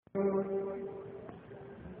يا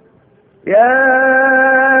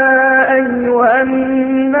أيها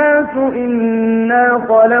الناس إنا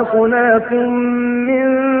خلقناكم من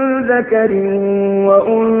ذكر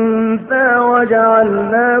وأنثى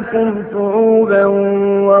وجعلناكم شعوبا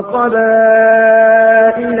وقبائل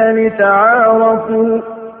لتعارفوا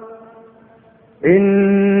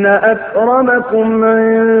إن أكرمكم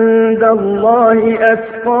عند الله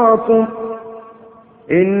أتقاكم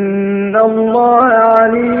إن الله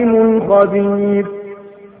عليم خبير.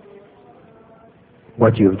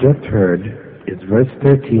 What you've just heard is verse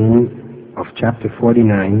 13 of chapter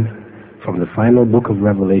 49 from the final book of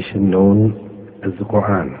Revelation known as the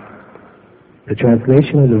Quran. The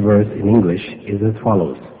translation of the verse in English is as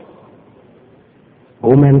follows.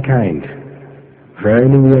 O mankind,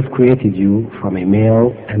 verily we have created you from a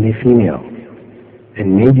male and a female,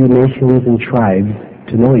 and made you nations and tribes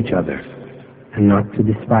to know each other, and not to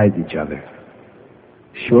despise each other.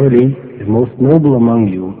 Surely the most noble among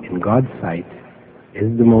you in God's sight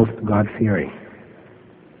is the most God-fearing.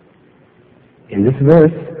 In this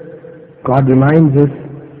verse, God reminds us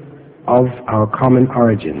of our common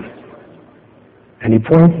origins, and He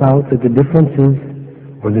points out that the differences,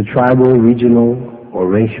 whether tribal, regional, or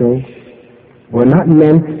racial, were not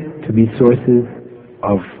meant to be sources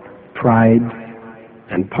of pride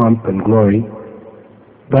and pomp and glory,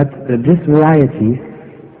 but that this variety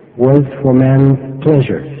was for man's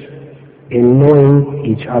pleasure in knowing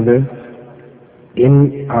each other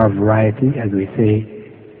in our variety. As we say,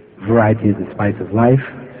 variety is the spice of life.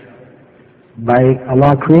 By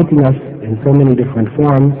Allah creating us in so many different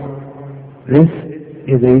forms, this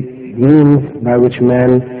is a means by which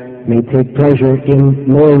man may take pleasure in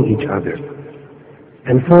knowing each other.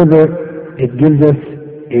 And further, it gives us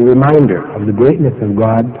a reminder of the greatness of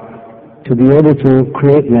God to be able to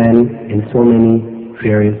create man in so many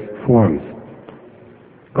various forms.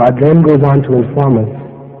 God then goes on to inform us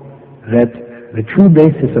that the true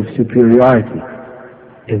basis of superiority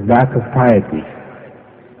is that of piety,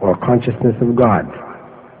 or consciousness of God,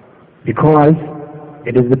 because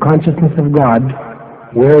it is the consciousness of God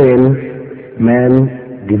wherein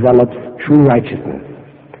man develops true righteousness.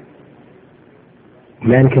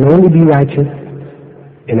 Man can only be righteous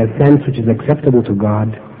in a sense which is acceptable to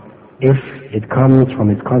God if it comes from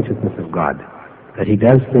his consciousness of God, that he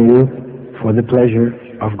does things for the pleasure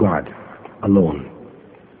of God alone.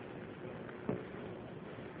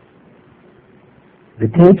 The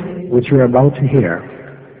tapes which you are about to hear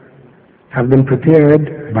have been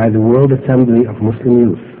prepared by the World Assembly of Muslim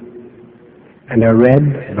Youth and are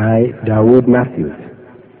read by Dawood Matthews.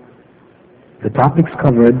 The topics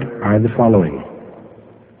covered are the following: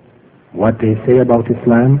 what they say about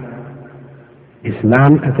Islam,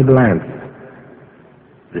 Islam at a glance,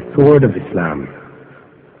 the sword of Islam,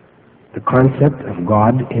 the concept of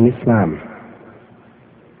God in Islam,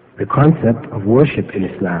 the concept of worship in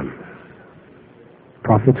Islam,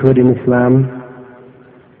 prophethood in Islam,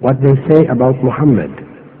 what they say about Muhammad,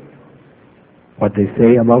 what they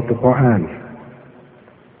say about the Quran,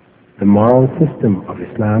 the moral system of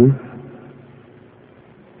Islam,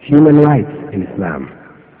 human rights in Islam,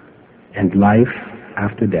 and life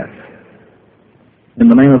after death. In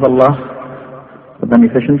the name of Allah, the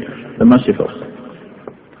Beneficent, the Merciful.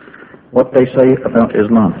 What they say about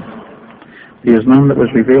Islam. The Islam that was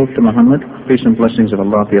revealed to Muhammad, peace and blessings of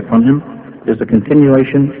Allah be upon him, is the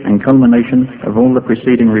continuation and culmination of all the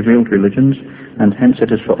preceding revealed religions, and hence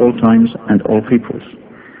it is for all times and all peoples.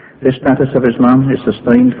 This status of Islam is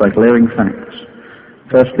sustained by glaring facts.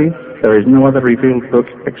 Firstly, there is no other revealed book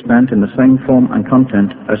extant in the same form and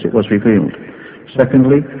content as it was revealed.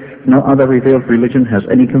 Secondly, no other revealed religion has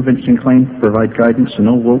any convincing claim to provide guidance in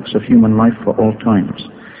all walks of human life for all times.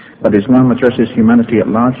 But Islam addresses humanity at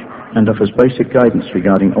large and offers basic guidance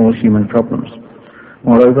regarding all human problems.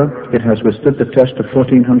 Moreover, it has withstood the test of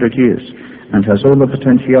 1400 years and has all the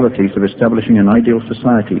potentialities of establishing an ideal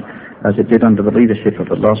society as it did under the leadership of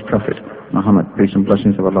the last prophet, Muhammad, peace and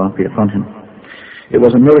blessings of Allah be upon him. It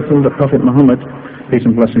was a miracle that Prophet Muhammad, peace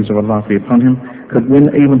and blessings of Allah be upon him, could win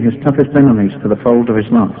even his toughest enemies to the fold of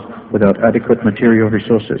Islam without adequate material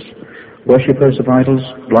resources. Worshippers of idols,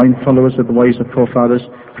 blind followers of the ways of forefathers,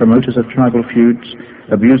 promoters of tribal feuds,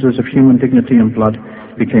 abusers of human dignity and blood,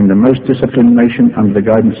 became the most disciplined nation under the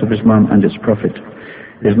guidance of Islam and its Prophet.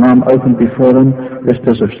 Islam opened before them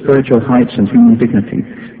vistas of spiritual heights and human dignity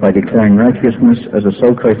by declaring righteousness as a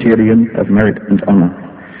sole criterion of merit and honor.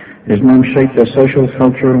 Islam shaped their social,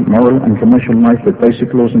 cultural, moral and commercial life with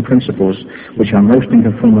basic laws and principles which are most in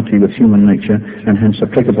conformity with human nature and hence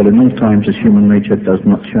applicable in all times as human nature does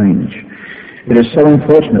not change. It is so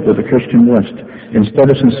unfortunate that the Christian West,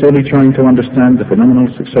 instead of sincerely trying to understand the phenomenal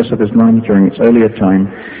success of Islam during its earlier time,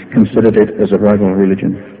 considered it as a rival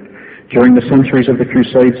religion. During the centuries of the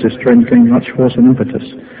Crusades, this trend gained much force and impetus,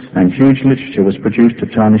 and huge literature was produced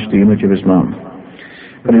to tarnish the image of Islam.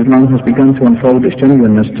 But Islam has begun to unfold its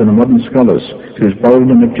genuineness to the modern scholars, whose bold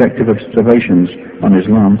and objective observations on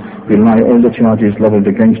Islam belie all the charges levelled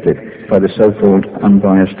against it by the so-called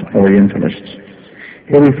unbiased Orientalists.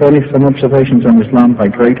 Here we furnish some observations on Islam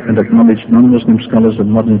by great and acknowledged non-Muslim scholars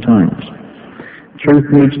of modern times.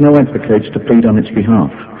 Truth needs no advocates to plead on its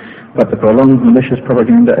behalf, but the prolonged malicious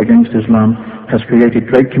propaganda against Islam has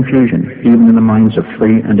created great confusion even in the minds of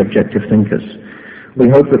free and objective thinkers. We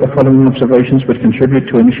hope that the following observations would contribute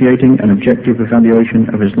to initiating an objective evaluation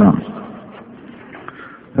of Islam.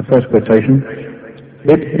 The first quotation: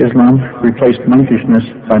 Islam replaced monkishness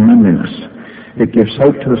by manliness. It gives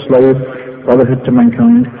hope to the slave, brotherhood to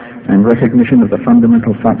mankind, and recognition of the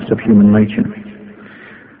fundamental facts of human nature.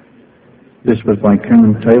 This was by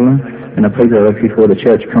Canon Taylor in a paper before the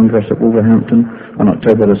Church Congress at Wolverhampton on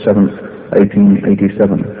October the 7th,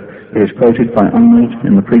 1887. It is quoted by Arnold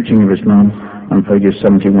in The Preaching of Islam on pages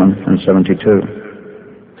 71 and 72.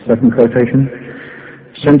 Second quotation: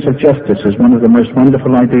 Sense of justice is one of the most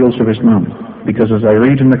wonderful ideals of Islam, because as I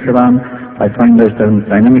read in the Quran, I find those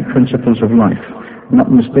dynamic principles of life, not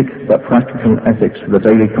mystic but practical ethics for the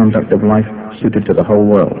daily conduct of life suited to the whole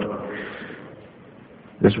world.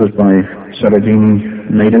 This was by Sarojini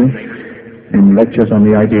Naidu in Lectures on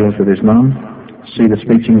the Ideals of Islam. See the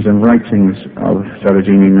speeches and writings of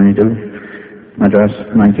Sarojini Naidu, Madras,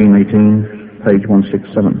 1918, page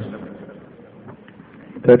 167.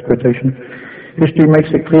 Third quotation: History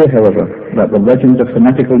makes it clear, however, that the legend of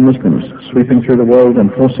fanatical Muslims sweeping through the world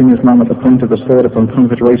and forcing Islam at the point of the sword upon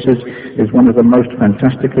conquered races is one of the most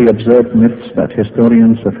fantastically absurd myths that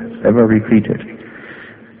historians have ever repeated.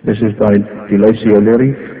 This is by Delacy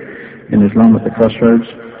O'Leary in Islam at the Crossroads,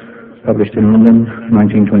 published in London,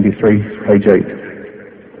 1923, page 8.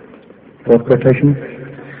 Fourth quotation: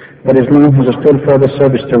 But Islam has a still further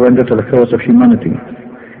service to render to the cause of humanity.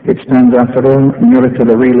 It stands, after all, nearer to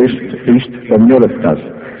the realist East than Europe does,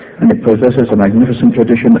 and it possesses a magnificent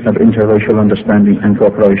tradition of interracial understanding and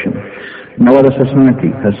cooperation. No other society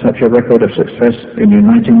has such a record of success in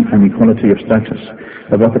uniting an equality of status,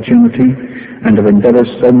 of opportunity, and of endeavours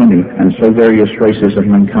so many and so various races of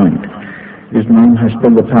mankind. Islam has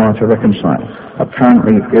still the power to reconcile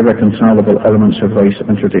apparently irreconcilable elements of race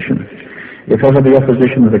and tradition. If ever the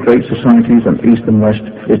opposition of the great societies of East and West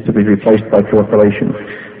is to be replaced by cooperation,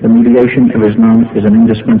 the mediation of Islam is an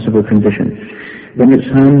indispensable condition. In its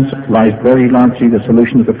hands lies very largely the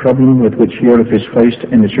solution of the problem with which Europe is faced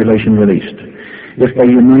in its relation with East. If they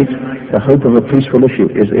unite, the hope of a peaceful issue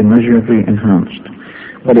is immeasurably enhanced.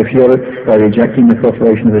 But if Europe, by rejecting the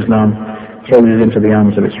cooperation of Islam, throws it into the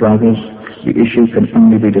arms of its rivals, the issue can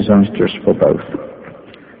only be disastrous for both.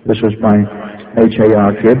 This was by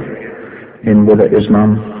H.A.R. Gibb in Wither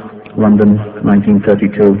Islam, London,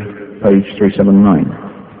 1932, page 379.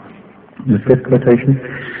 The fifth quotation: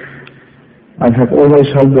 I have always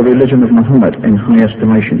held the religion of Muhammad in high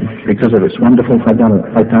estimation because of its wonderful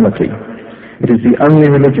vitality. It is the only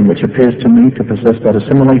religion which appears to me to possess that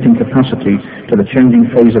assimilating capacity to the changing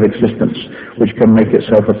phase of existence which can make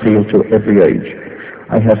itself appeal to every age.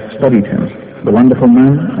 I have studied him, the wonderful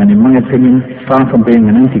man, and in my opinion, far from being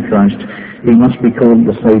an antichrist, he must be called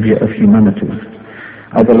the saviour of humanity.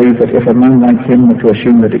 I believe that if a man like him were to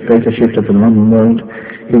assume the dictatorship of the modern world,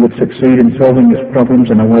 he would succeed in solving its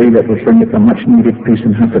problems in a way that would bring it a much-needed peace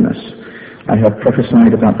and happiness. I have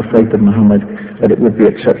prophesied about the faith of Muhammad that it would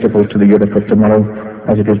be acceptable to the Europe of tomorrow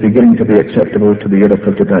as it is beginning to be acceptable to the Europe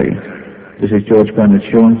of today. This is George Bernard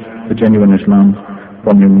Shaw, The Genuine Islam,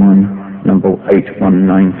 Volume 1, number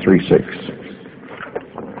 81936.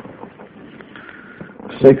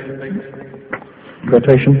 Sixth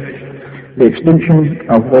quotation: The extinction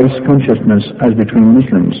of race consciousness as between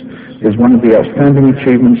Muslims is one of the outstanding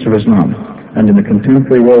achievements of Islam, and in the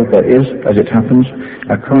contemporary world there is, as it happens,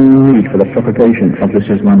 a crying need for the propagation of this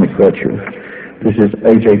Islamic virtue. This is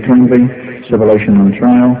A.J. Toynbee, Civilization on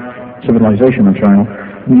Trial,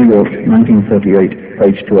 New York, 1938,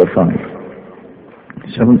 page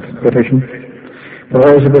 205. Seventh quotation: The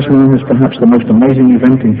rise of Islam is perhaps the most amazing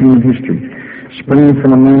event in human history. Springing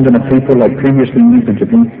from a land and a people like previously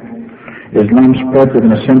negligible, Islam spread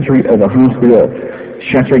within a century over half the earth,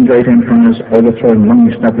 shattering great empires, overthrowing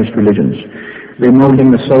long-established religions, remolding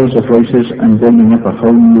the souls of races and building up a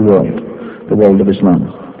whole new world, the world of Islam.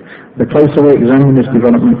 The closer we examine this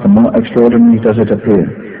development, the more extraordinary does it appear.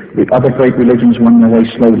 The other great religions won their way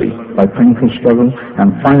slowly, by painful struggle,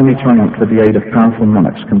 and finally triumphed with the aid of powerful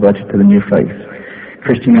monarchs converted to the new faith.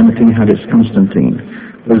 Christianity had its Constantine,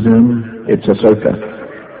 Buddhism its Asoka,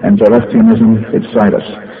 and Zoroastrianism its Cyrus,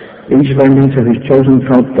 each lending to his chosen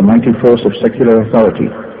cult the mighty force of secular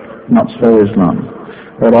authority. Not so Islam.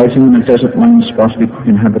 Arising in a desert land sparsely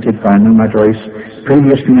inhabited by a nomad race,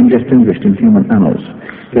 previously undistinguished in human annals,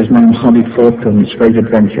 Islam sallied forth on its great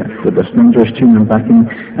adventure with the slenderest human backing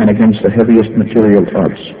and against the heaviest material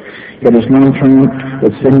odds. Yet Islam triumphed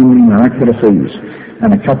with seemingly miraculous ease,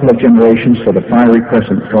 and a couple of generations saw the fiery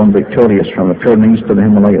crescent drawn victorious from the Pyrenees to the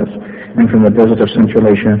Himalayas, and from the desert of Central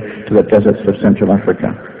Asia to the deserts of Central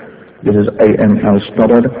Africa. This is A.M.L.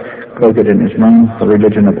 Stoddard, quoted in Islam, the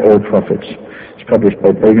Religion of All Prophets. It's published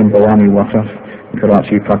by Begum Bawani Waqaf,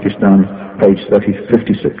 Karachi, Pakistan, page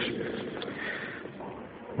 56.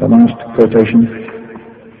 The last quotation.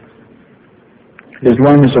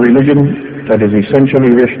 Islam is a religion that is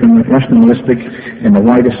essentially rationalistic in the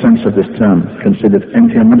widest sense of this term, considered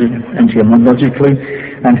entomologically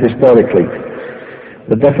and historically.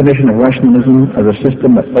 The definition of rationalism as a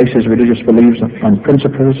system that bases religious beliefs on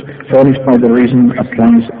principles furnished by the reason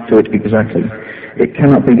applies to it exactly. It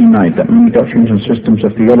cannot be denied that many doctrines and systems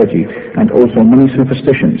of theology, and also many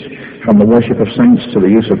superstitions, from the worship of saints to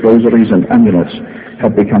the use of rosaries and amulets,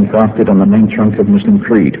 have become grafted on the main trunk of Muslim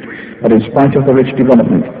creed. But in spite of the rich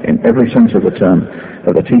development, in every sense of the term,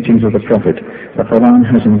 of the teachings of the Prophet, the Quran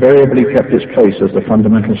has invariably kept its place as the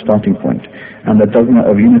fundamental starting point, and the dogma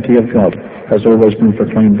of unity of God has always been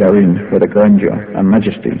proclaimed therein with a grandeur and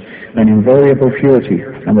majesty, an invariable purity,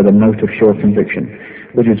 and with a note of sure conviction,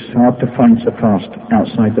 which is hard to find surpassed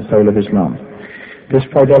outside the pale of Islam. This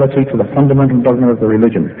fidelity to the fundamental dogma of the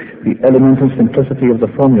religion, the elemental simplicity of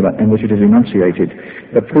the formula in which it is enunciated,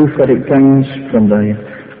 the proof that it gains from the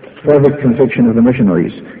fervent conviction of the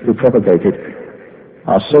missionaries who propagate it,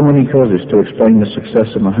 are so many causes to explain the success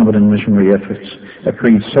of Mohammedan missionary efforts. A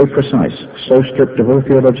creed so precise, so stripped of all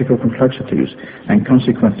theological complexities, and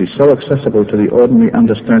consequently so accessible to the ordinary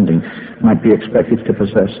understanding, might be expected to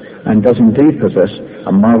possess, and does indeed possess,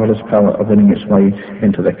 a marvelous power of winning its way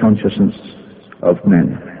into the consciousness of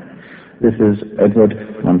men. This is Edward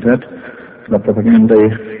Montet, La Propagande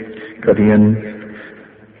Chrétienne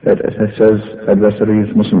et ses adversaires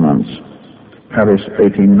musulmans, Paris,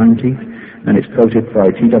 1890, and it's quoted by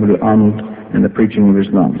T.W. Arnold in The Preaching of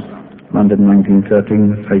Islam, London,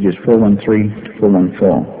 1913, pages 413 to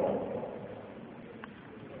 414.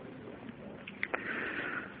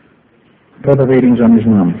 Further readings on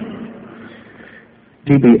Islam.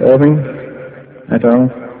 D.B. Irving, et al.,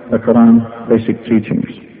 The Quran, Basic Teachings.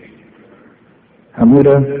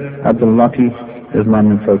 Hamuda Abdullati, Islam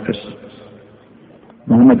in Focus.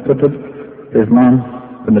 Muhammad Qutb,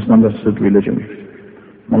 Islam, the Misunderstood Religion.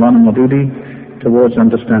 Maulana Maududi, Towards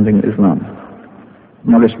Understanding Islam.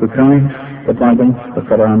 Maurice Bukai, The Bible, the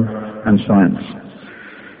Quran, and Science.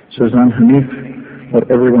 Suzanne Hanif, What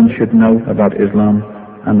Everyone Should Know About Islam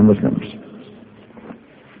and the Muslims.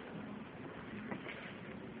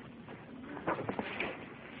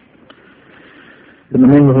 In the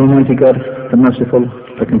name of Almighty God, the Merciful,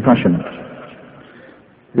 the Compassionate.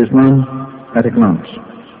 Islam at a glance.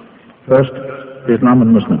 First, Islam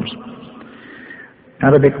and Muslims.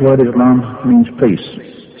 Arabic word Islam means peace,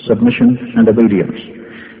 submission and obedience.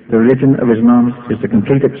 The religion of Islam is the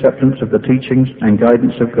complete acceptance of the teachings and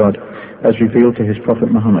guidance of God as revealed to his Prophet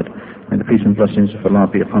Muhammad, may the peace and blessings of Allah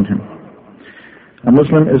be upon him. A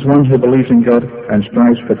Muslim is one who believes in God and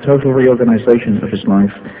strives for total reorganization of his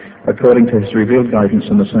life according to his revealed guidance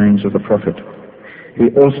and the sayings of the Prophet. He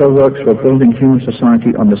also works for building human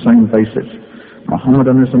society on the same basis.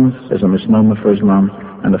 Mohammedanism is a misnomer for Islam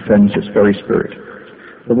and offends its very spirit.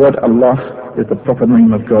 The word Allah is the proper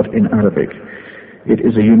name of God in Arabic. It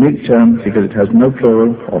is a unique term because it has no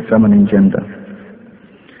plural or feminine gender.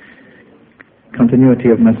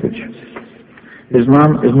 Continuity of message.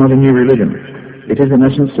 Islam is not a new religion. It is in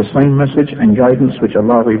essence the same message and guidance which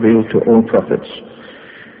Allah revealed to all prophets.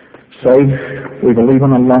 Say, we believe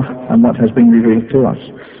on Allah and what has been revealed to us,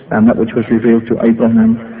 and that which was revealed to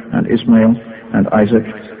Abraham and Ismail and Isaac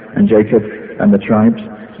and Jacob and the tribes,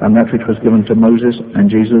 and that which was given to Moses and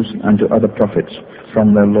Jesus and to other prophets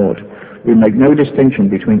from their Lord. We make no distinction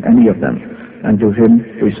between any of them, and to him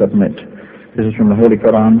we submit. This is from the Holy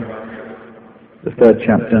Quran, the 3rd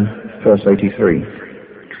chapter, verse 83.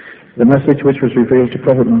 The message which was revealed to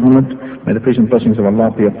Prophet Muhammad, may the peace and blessings of Allah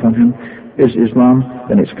be upon him, is Islam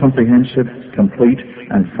in its comprehensive, complete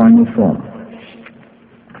and final form.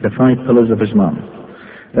 The 5 pillars of Islam.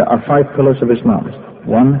 There are 5 pillars of Islam.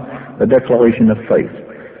 1. The declaration of faith.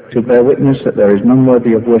 to bear witness that there is none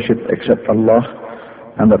worthy of worship except Allah,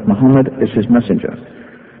 and that Muhammad is his messenger,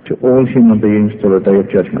 to all human beings till the day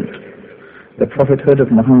of judgment. The prophethood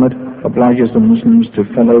of Muhammad obliges the Muslims to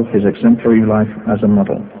follow his exemplary life as a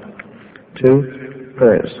model. 2.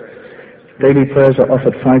 Prayers. Daily prayers are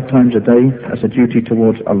offered 5 times a day as a duty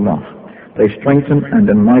towards Allah. They strengthen and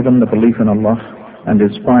enliven the belief in Allah and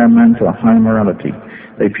inspire man to a higher morality.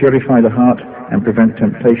 They purify the heart and prevent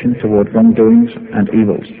temptation toward wrongdoings and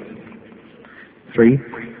evils. 3.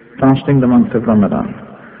 Fasting the month of Ramadan.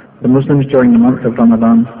 The Muslims during the month of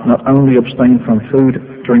Ramadan not only abstain from food,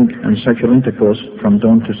 drink and sexual intercourse from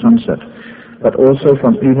dawn to sunset, but also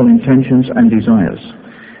from evil intentions and desires.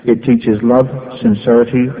 It teaches love,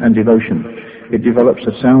 sincerity and devotion. It develops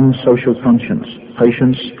a sound social conscience,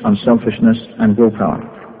 patience, unselfishness and willpower.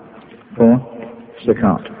 4.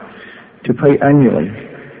 Zakat. To pay annually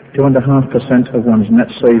 2.5% of one's net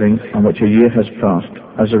saving on which a year has passed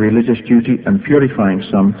as a religious duty and purifying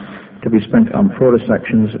sum to be spent on poorer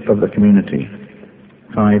sections of the community.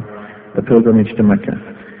 5. The pilgrimage to Mecca.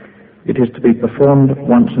 It is to be performed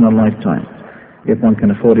once in a lifetime, if one can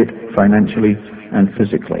afford it financially and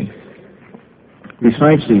physically.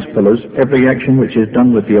 Besides these pillars, every action which is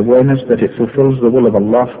done with the awareness that it fulfills the will of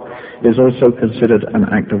Allah is also considered an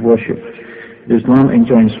act of worship. Islam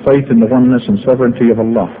enjoins faith in the oneness and sovereignty of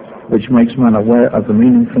Allah, which makes man aware of the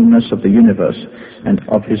meaningfulness of the universe and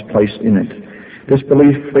of his place in it. This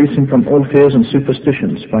belief frees him from all fears and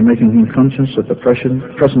superstitions by making him conscious of the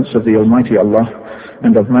presence of the Almighty Allah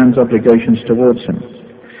and of man's obligations towards him.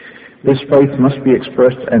 This faith must be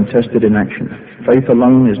expressed and tested in action. Faith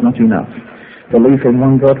alone is not enough. Belief in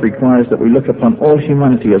one God requires that we look upon all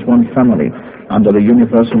humanity as one family under the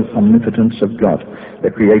universal omnipotence of God, the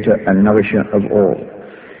creator and nourisher of all.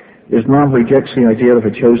 Islam rejects the idea of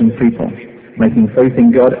a chosen people, making faith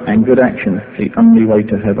in God and good action the only way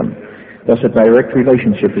to heaven. Thus a direct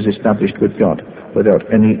relationship is established with God without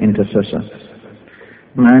any intercessor.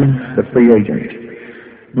 Man, the free agent.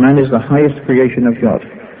 Man is the highest creation of God.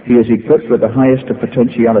 He is equipped with the highest of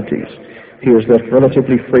potentialities. He is left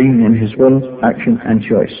relatively free in his will, action and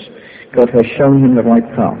choice. God has shown him the right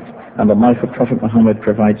path, and the life of Prophet Muhammad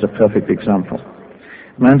provides a perfect example.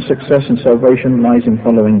 Man's success and salvation lies in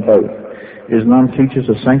following both. Islam teaches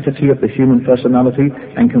the sanctity of the human personality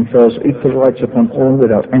and confers equal rights upon all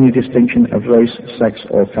without any distinction of race, sex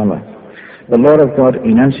or color. The law of God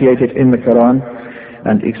enunciated in the Quran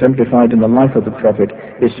and exemplified in the life of the Prophet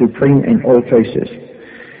is supreme in all cases.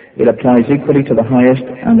 It applies equally to the highest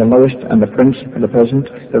and the lowest and the prince and the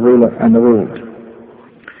peasant, the ruler and the ruled.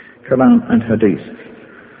 Quran and Hadith.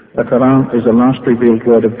 The Quran is the last revealed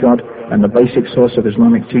word of God and the basic source of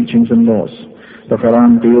Islamic teachings and laws. The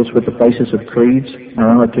Quran deals with the basis of creeds,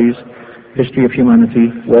 moralities, history of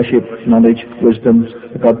humanity, worship, knowledge, wisdom,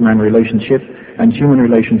 the God-man relationship, and human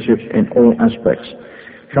relationship in all aspects.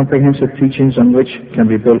 Comprehensive teachings on which can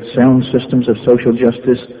be built sound systems of social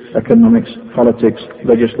justice, economics, politics,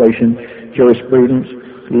 legislation, jurisprudence,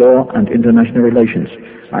 law, and international relations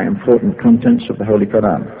are important contents of the Holy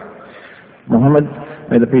Quran. Muhammad,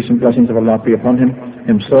 may the peace and blessings of Allah be upon him,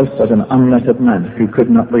 himself was an unlettered man who could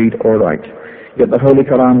not read or write. Yet the Holy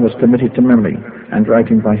Quran was committed to memory and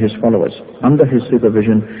writing by his followers, under his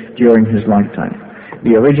supervision during his lifetime.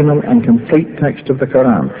 The original and complete text of the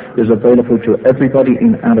Quran is available to everybody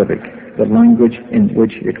in Arabic, the language in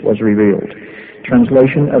which it was revealed.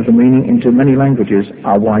 Translation of the meaning into many languages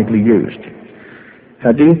are widely used.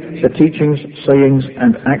 Hadith, the teachings, sayings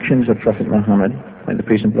and actions of Prophet Muhammad, may the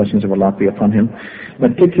peace and blessings of Allah be upon him,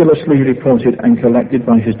 meticulously reported and collected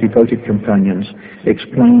by his devoted companions,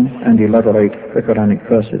 explain and elaborate the Quranic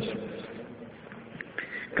verses.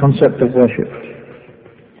 Concept of worship.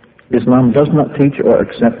 Islam does not teach or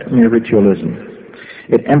accept mere ritualism.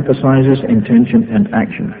 It emphasizes intention and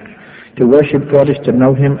action. To worship God is to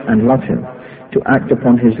know Him and love Him, to act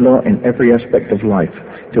upon His law in every aspect of life,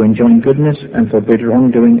 to enjoin goodness and forbid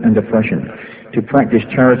wrongdoing and oppression, to practice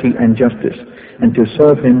charity and justice, and to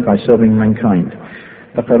serve Him by serving mankind.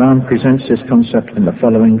 The Quran presents this concept in the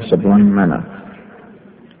following sublime manner.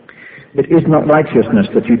 It is not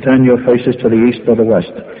righteousness that you turn your faces to the east or the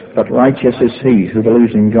west, but righteous is he who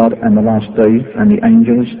believes in God and the last day, and the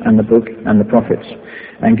angels, and the book, and the prophets,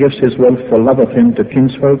 and gives his wealth for love of him to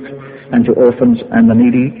kinsfolk, and to orphans, and the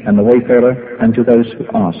needy, and the wayfarer, and to those who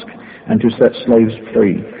ask, and to set slaves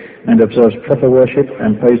free, and observes proper worship,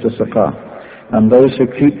 and pays the zakah, and those who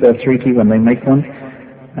keep their treaty when they make one,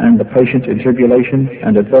 and the patient in tribulation,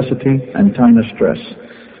 and adversity, and time of stress.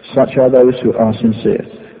 Such are those who are sincere.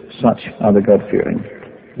 Such are the God-fearing.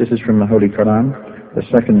 This is from the Holy Quran, the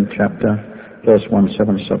 2nd chapter, verse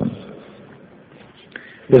 177.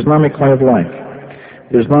 Islamic way of life.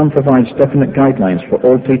 Islam provides definite guidelines for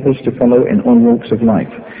all peoples to follow in all walks of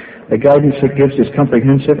life. The guidance it gives is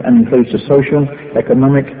comprehensive and includes the social,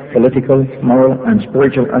 economic, political, moral and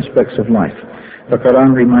spiritual aspects of life. The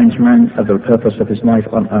Quran reminds man of the purpose of his life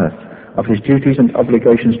on earth, of his duties and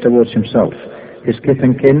obligations towards himself, his kith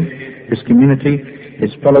and kin, his community,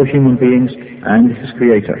 his fellow human beings and his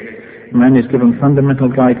Creator. Man is given fundamental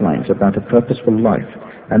guidelines about a purposeful life,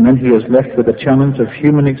 and then he is left with the challenge of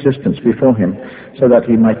human existence before him so that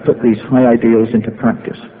he might put these high ideals into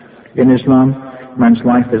practice. In Islam, man's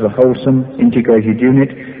life is a wholesome, integrated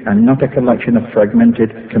unit and not a collection of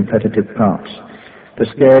fragmented, competitive parts. The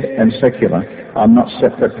scared and secular are not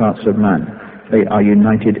separate parts of man. They are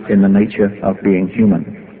united in the nature of being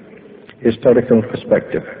human. Historical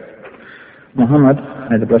perspective. Muhammad,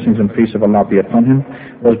 may the blessings and peace of Allah be upon him,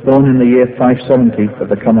 was born in the year 570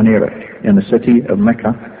 of the Common Era in the city of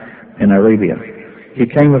Mecca in Arabia. He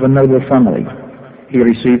came of a noble family. He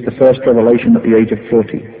received the first revelation at the age of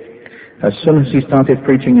 40. As soon as he started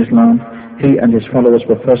preaching Islam, he and his followers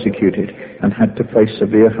were persecuted and had to face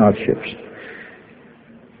severe hardships.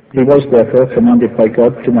 He was therefore commanded by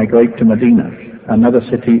God to migrate to Medina, another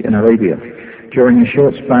city in Arabia. During a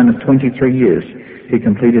short span of 23 years, he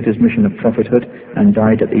completed his mission of prophethood and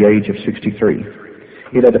died at the age of 63.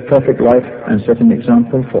 He led a perfect life and set an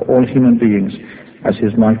example for all human beings, as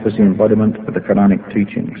his life was the embodiment of the Quranic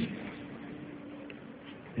teachings.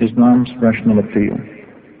 Islam's rational appeal.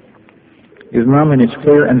 Islam, in its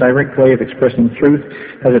clear and direct way of expressing truth,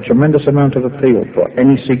 has a tremendous amount of appeal for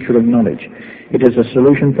any seeker of knowledge. It is a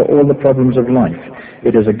solution for all the problems of life.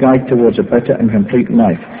 It is a guide towards a better and complete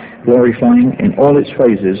life, glorifying in all its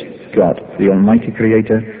phases God, the Almighty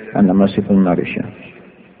Creator and the Merciful Nourisher.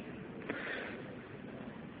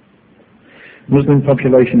 Muslim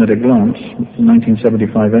population at a glance,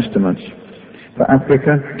 1975 estimates. For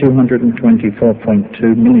Africa,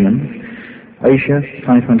 224.2 million. Asia,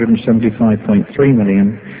 575.3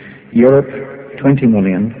 million. Europe, 20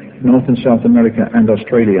 million. North and South America and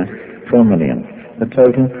Australia, 4 million. The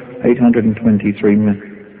total,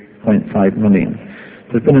 823.5 million.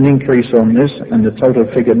 There's been an increase on this, and the total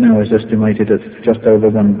figure now is estimated at just over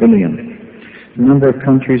 1 billion. The number of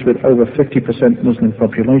countries with over 50% Muslim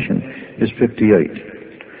population is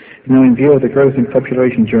 58. Now, in view of the growth in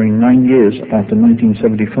population during 9 years after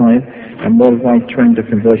 1975 and worldwide trend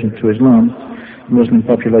of conversion to Islam, Muslim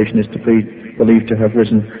population is to be believed to have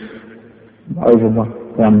risen over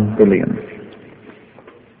 1 billion.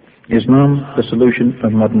 Islam, the solution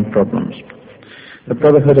of modern problems. The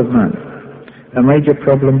brotherhood of man. A major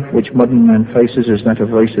problem which modern man faces is that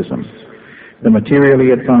of racism. The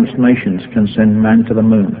materially advanced nations can send man to the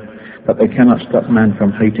moon, but they cannot stop man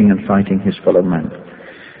from hating and fighting his fellow man.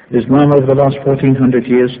 Islam over the last 1400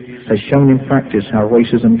 years has shown in practice how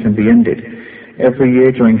racism can be ended. Every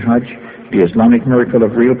year during Hajj, the Islamic miracle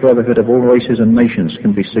of real brotherhood of all races and nations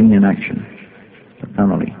can be seen in action. The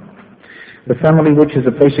family. The family, which is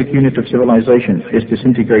the basic unit of civilization, is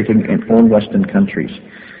disintegrating in all Western countries.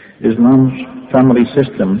 Islam's family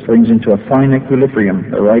system brings into a fine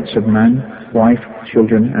equilibrium the rights of man, wife,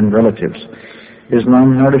 children and relatives.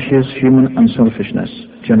 Islam nourishes human unselfishness,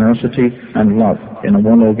 generosity and love in a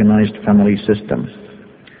well-organized family system.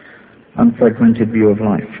 Unfragmented view of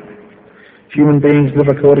life. Human beings live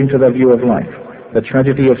according to their view of life. The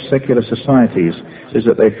tragedy of secular societies is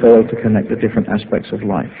that they fail to connect the different aspects of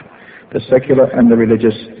life. The secular and the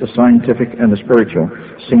religious, the scientific and the spiritual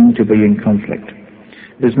seem to be in conflict.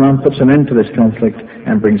 Islam puts an end to this conflict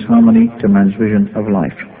and brings harmony to man's vision of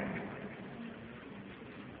life.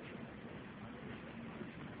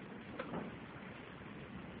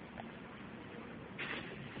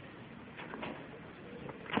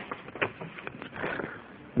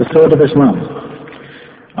 The sword of Islam.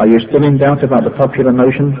 Are you still in doubt about the popular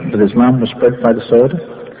notion that Islam was spread by the sword?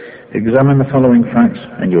 Examine the following facts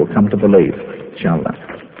and you will come to believe, inshallah.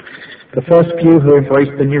 The first few who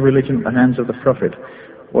embraced the new religion at the hands of the Prophet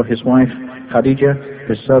were his wife Khadija,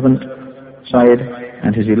 his servant Said,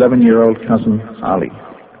 and his 11-year-old cousin Ali.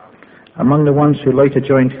 Among the ones who later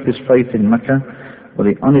joined his faith in Mecca were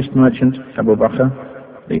the honest merchant Abu Bakr,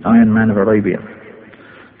 the Iron Man of Arabia,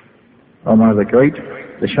 Omar the Great,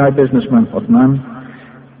 the shy businessman Uthman,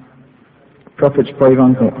 Prophet's brave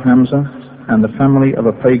uncle Hamza, and the family of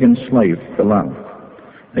a pagan slave, Bilal.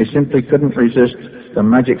 They simply couldn't resist the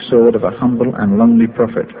magic sword of a humble and lonely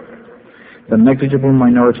prophet. The negligible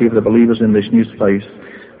minority of the believers in this new faith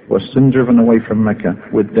were soon driven away from Mecca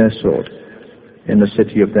with their sword. In the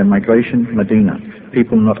city of their migration, Medina,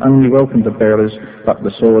 people not only welcomed the bearers, but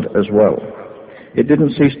the sword as well. It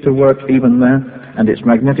didn't cease to work even there. and its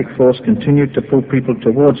magnetic force continued to pull people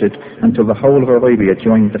towards it until the whole of Arabia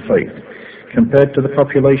joined the faith. Compared to the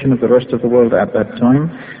population of the rest of the world at that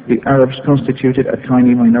time, the Arabs constituted a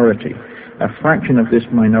tiny minority. A fraction of this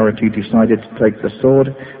minority decided to take the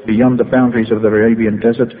sword beyond the boundaries of the Arabian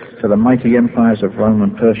desert to the mighty empires of Rome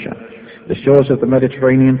and Persia, the shores of the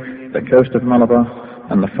Mediterranean, the coast of Malabar,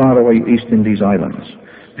 and the faraway East Indies islands.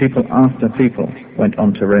 People after people went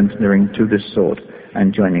on surrendering to this sword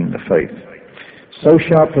and joining the faith. So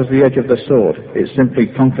sharp was the edge of the sword, it simply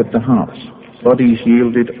conquered the hearts. Bodies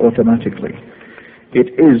yielded automatically. It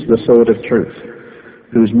is the sword of truth,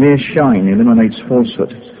 whose mere shine eliminates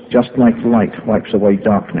falsehood, just like light wipes away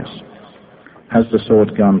darkness. Has the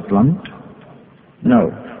sword gone blunt?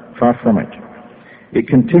 No, far from it. It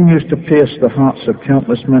continues to pierce the hearts of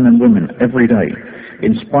countless men and women every day,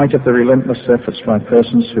 in spite of the relentless efforts by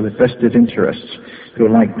persons who have vested interests,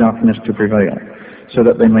 who like darkness to prevail, so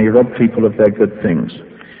that they may rob people of their good things.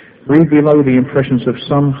 Read below the impressions of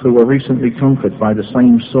some who were recently conquered by the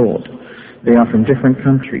same sword. They are from different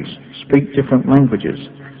countries, speak different languages,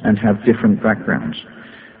 and have different backgrounds.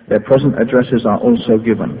 Their present addresses are also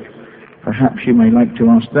given. Perhaps you may like to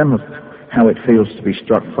ask them how it feels to be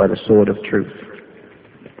struck by the sword of truth.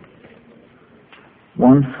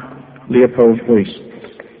 1. Leopold Weiss,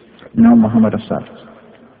 now Muhammad Assad.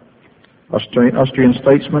 Austrian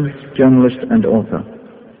statesman, journalist and author.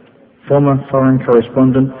 Former foreign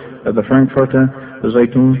correspondent of the Frankfurter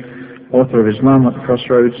Zeitung, author of Islam at the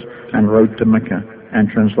Crossroads and Road to Mecca, and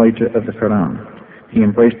translator of the Quran. He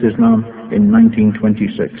embraced Islam in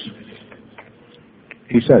 1926.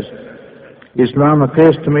 He says, Islam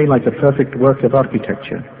appears to me like a perfect work of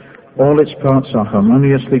architecture. All its parts are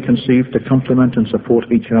harmoniously conceived to complement and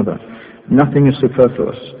support each other. Nothing is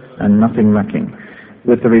superfluous and nothing lacking,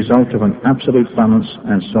 with the result of an absolute balance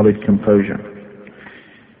and solid composure.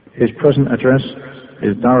 His present address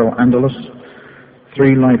is Dar al-Andalus,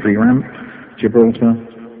 3 Library Ramp, Gibraltar,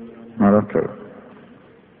 Morocco.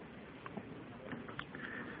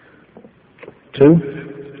 2.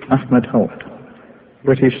 Ahmed Holt,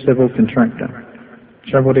 British civil contractor.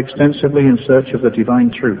 Travelled extensively in search of the divine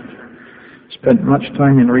truth. Spent much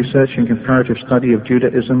time in research and comparative study of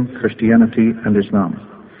Judaism, Christianity and Islam.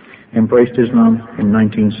 Embraced Islam in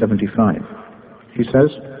 1975. He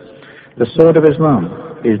says, the sword of Islam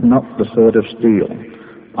is not the sword of steel.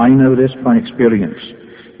 I know this by experience,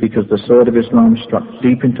 because the sword of Islam struck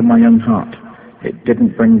deep into my own heart. It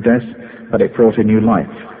didn't bring death, but it brought a new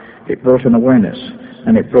life. It brought an awareness,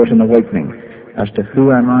 and it brought an awakening as to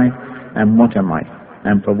who am I, and what am I,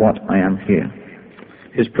 and for what I am here.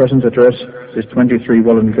 His present address is 23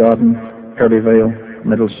 Welland Garden, Perryvale,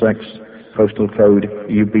 Middlesex, postal code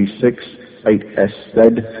UB6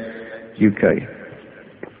 8SZ, UK.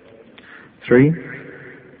 3.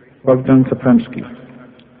 Bogdan Kopansky,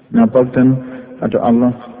 now Bogdan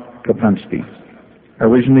Adollah Kopansky,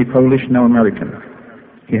 originally Polish, now American.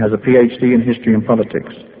 He has a PhD in history and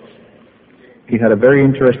politics. He had a very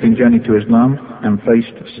interesting journey to Islam and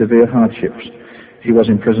faced severe hardships. He was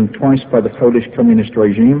imprisoned twice by the Polish communist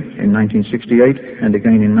regime in 1968 and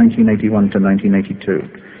again in 1981 to 1982.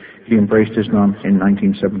 He embraced Islam in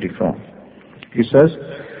 1974. He says,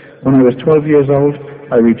 when I was 12 years old,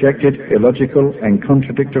 I rejected illogical and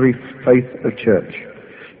contradictory faith of church.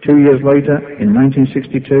 2 years later, in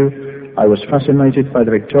 1962, I was fascinated by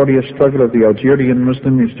the victorious struggle of the Algerian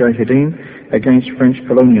Muslim Mujahideen against French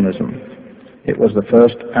colonialism. It was the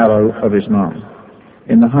first arrow of Islam.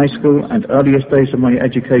 In the high school and earliest days of my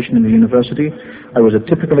education in the university, I was a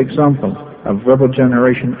typical example of rebel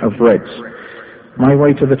generation of Reds. My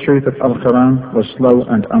way to the truth of Al-Quran was slow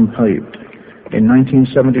and unpaved. In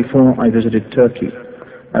 1974, I visited Turkey.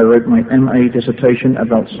 I wrote my MA dissertation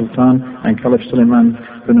about Sultan and Caliph Suleiman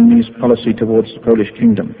Fununi's policy towards the Polish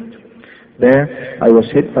kingdom. There, I was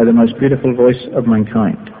hit by the most beautiful voice of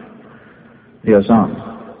mankind, the Azan,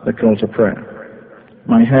 the call to prayer.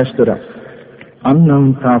 My hair stood up.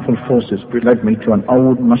 Unknown powerful forces led me to an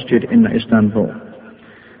old masjid in Istanbul.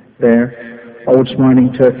 There, old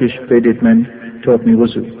smiling Turkish bearded men taught me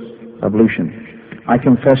wuzu, ablution. I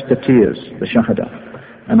confessed to tears, the shahada,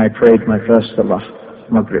 and I prayed my first salah,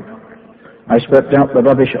 Maghrib. I swept out the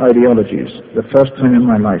rubbish ideologies. The first time in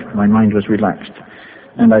my life, my mind was relaxed,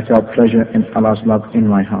 and I felt pleasure in Allah's love in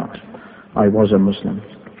my heart. I was a Muslim.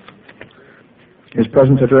 His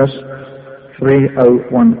present address,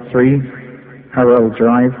 3013 Harrell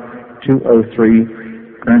Drive, 203,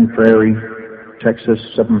 Grand Prairie, Texas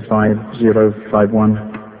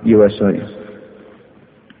 75051, USA.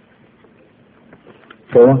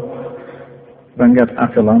 4. Bangat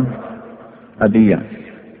Akalam, Adiya,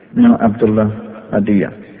 now Abdullah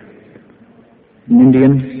Adiya. an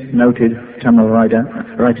Indian, noted Tamil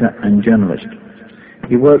writer and journalist.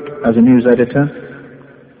 He worked as a news editor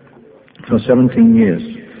for 17 years.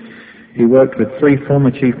 He worked with 3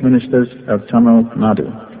 former chief ministers of Tamil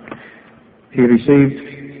Nadu. He received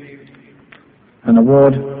an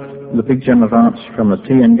award, the Big Gem of Arts, from the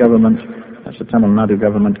TN government, that's the Tamil Nadu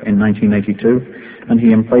government, in 1982, and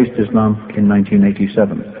he embraced Islam in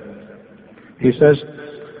 1987. He says,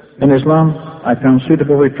 "In Islam, I found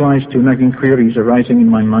suitable replies to nagging queries arising in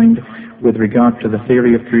my mind with regard to the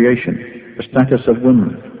theory of creation, the status of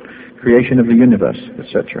women, creation of the universe,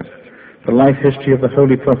 etc. The life history of the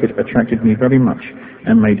Holy Prophet attracted me very much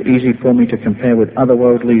and made easy for me to compare with other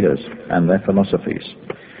world leaders and their philosophies."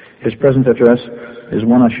 His present address is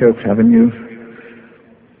 1 Ashok Avenue,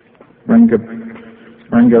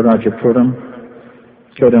 Rangarajapuram,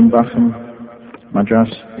 Kodambakham,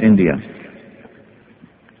 Madras, India.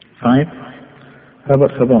 5.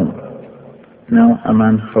 Herbert Hobon, now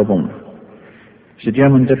Aman Hobon. He's a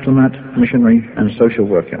German diplomat, missionary and social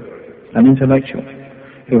worker, an intellectual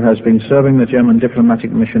who has been serving the German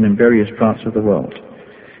diplomatic mission in various parts of the world.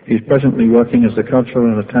 He's presently working as the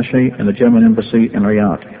cultural attaché in the German embassy in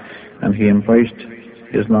Riyadh, and he embraced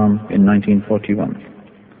Islam in 1941.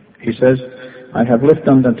 He says, "I have lived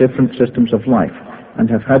under different systems of life and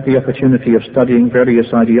have had the opportunity of studying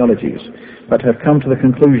various ideologies, but have come to the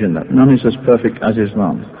conclusion that none is as perfect as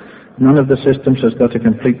Islam. None of the systems has got a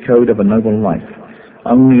complete code of a noble life.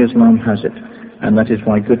 Only Islam has it, and that is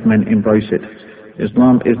why good men embrace it.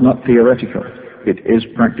 Islam is not theoretical, it is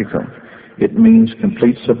practical. It means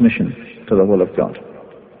complete submission to the will of God."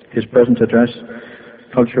 His present address,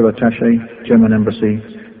 Cultural Attaché, German Embassy,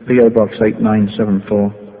 PO Box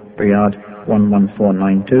 8974, Riyadh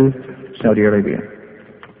 11492, Saudi Arabia.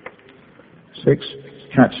 6.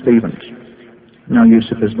 Cat Stevens, now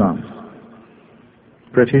Yusuf Islam.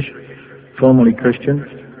 British, formerly Christian,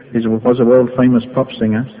 he was a world-famous pop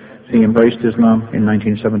singer. He embraced Islam in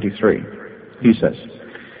 1973. He says,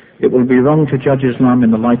 "It will be wrong to judge Islam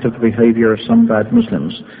in the light of the behavior of some bad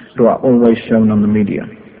Muslims who are always shown on the media.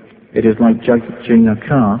 It is like judging a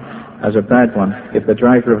car as a bad one if the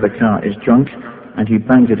driver of the car is drunk and he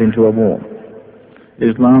bangs it into a wall.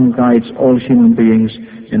 Islam guides all human beings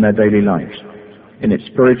in their daily lives, in its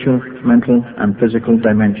spiritual, mental and physical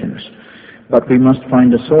dimensions. But we must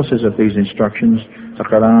find the sources of these instructions, the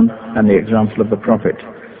Quran and the example of the Prophet.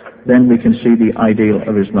 Then we can see the ideal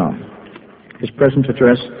of Islam." His present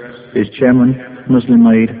address is Chairman, Muslim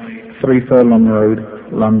Aid, 3 Furlong Road,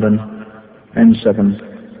 London, N7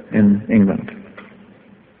 in England.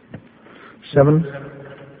 7.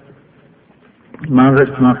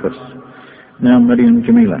 Margaret Marcus, now Maryam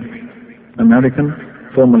Jamila, American,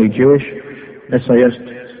 formerly Jewish, essayist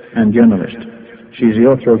and journalist. She is the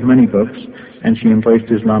author of many books, and she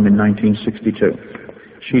embraced Islam in 1962.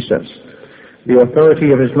 She says, "The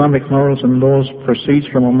authority of Islamic morals and laws proceeds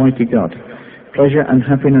from Almighty God. Pleasure and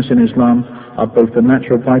happiness in Islam are both the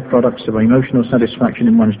natural byproducts of emotional satisfaction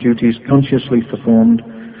in one's duties conscientiously performed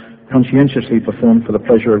for the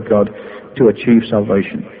pleasure of God to achieve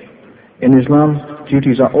salvation. In Islam,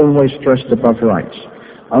 duties are always stressed above rights.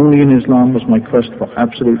 Only in Islam was my quest for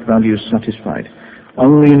absolute values satisfied.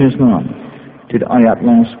 Only in Islam did I at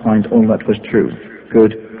last find all that was true,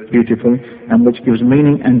 good, beautiful, and which gives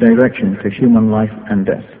meaning and direction to human life and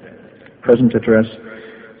death." Present address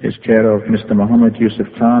is care of Mr. Muhammad Yusuf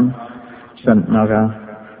Khan, Sant Nagar,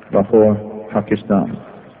 Lahore, Pakistan.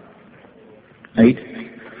 8.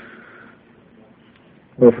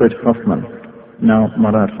 Wilfred Hoffman, now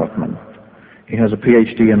Murad Hoffman. He has a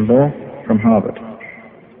PhD in law from Harvard.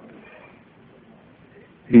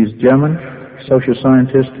 He is German, social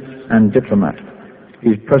scientist and diplomat.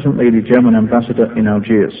 He is presently the German ambassador in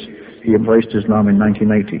Algiers. He embraced Islam in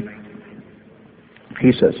 1980.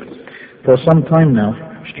 He says, "For some time now,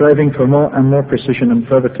 striving for more and more precision and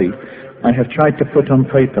brevity, I have tried to put on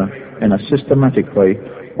paper in a systematic way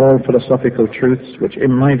all philosophical truths which,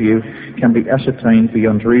 in my view, can be ascertained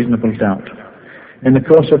beyond reasonable doubt. In the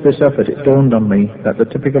course of this effort, it dawned on me that the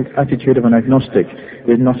typical attitude of an agnostic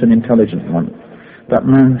is not an intelligent one, that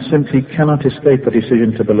man simply cannot escape a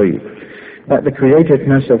decision to believe, that the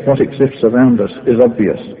createdness of what exists around us is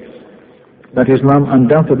obvious, that Islam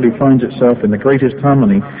undoubtedly finds itself in the greatest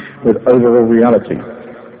harmony with overall reality.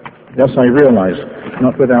 Thus I realized,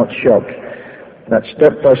 not without shock, that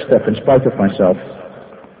step by step, in spite of myself,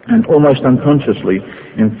 and almost unconsciously,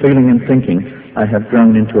 in feeling and thinking, I have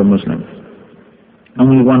grown into a Muslim.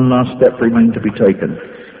 Only one last step remained to be taken,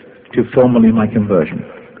 to formally my conversion.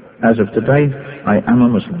 As of today, I am a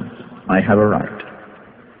Muslim. I have arrived."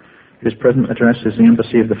 His present address is the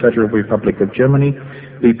Embassy of the Federal Republic of Germany,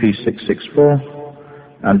 BP 664,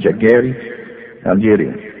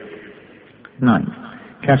 Algeria. 9.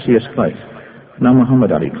 Cassius Clay. No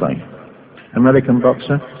Muhammad Ali Clay. American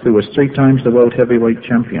boxer who was 3 times the world heavyweight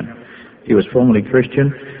champion. He was formerly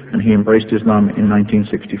Christian and he embraced Islam in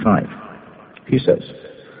 1965. He says,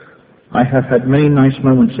 I have had many nice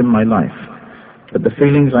moments in my life, but the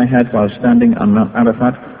feelings I had while standing on Mount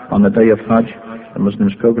Arafat on the day of Hajj, the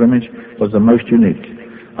Muslims' pilgrimage, was the most unique.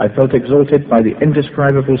 I felt exalted by the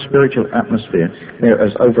indescribable spiritual atmosphere there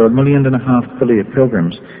as over 1.5 million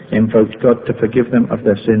pilgrims invoked God to forgive them of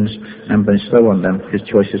their sins and bestow on them His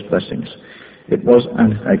choicest blessings. It was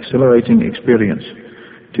an exhilarating experience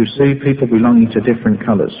to see people belonging to different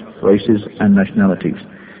colors, races and nationalities,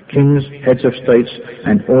 kings, heads of states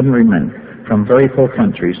and ordinary men from very poor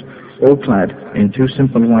countries, all clad in 2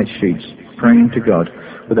 simple white sheets, praying to God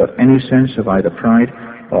without any sense of either pride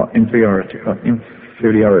or inferiority.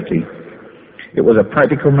 It was a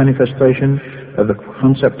practical manifestation of the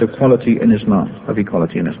concept of equality in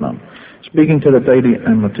Islam. Speaking to the Daily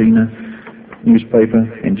Al-Madina newspaper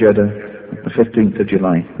in Jeddah, the 15th of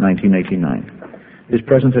July, 1989. His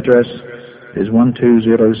present address is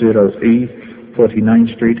 1200E,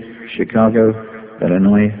 49th Street, Chicago,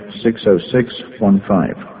 Illinois,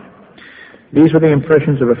 60615. These were the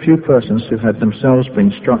impressions of a few persons who had themselves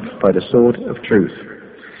been struck by the sword of truth.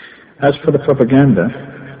 As for the propaganda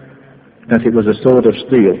that it was a sword of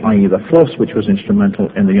steel, i.e. the force which was instrumental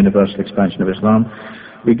in the universal expansion of Islam,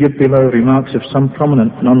 we give below remarks of some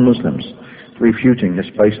prominent non-Muslims refuting this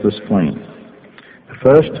baseless claim. The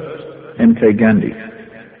first, M.K. Gandhi.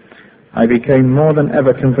 I became more than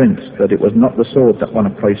ever convinced that it was not the sword that won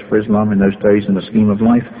a place for Islam in those days in the scheme of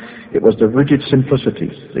life. It was the rigid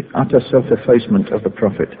simplicity, the utter self-effacement of the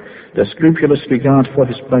Prophet, the scrupulous regard for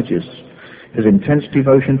his pledges, his intense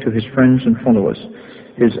devotion to his friends and followers,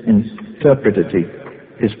 his intrepidity,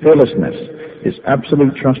 his fearlessness, his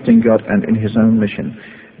absolute trust in God and in his own mission.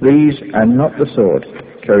 These, and not the sword,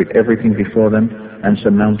 carried everything before them and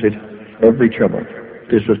surmounted every trouble.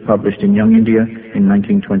 This was published in Young India in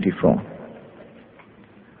 1924.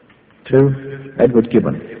 2. Edward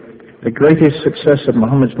Gibbon. The greatest success of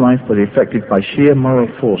Muhammad's life was effected by sheer moral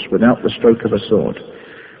force without the stroke of a sword.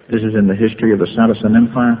 This is in the History of the Saracen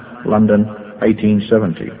Empire, London,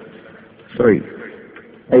 1870. 3.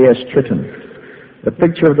 A.S. Tritton. The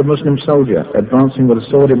picture of the Muslim soldier advancing with a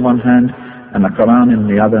sword in one hand and the Quran in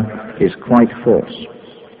the other is quite false.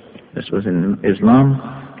 This was in Islam,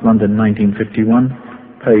 London, 1951,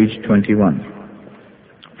 page 21.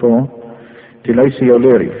 4. De Lacy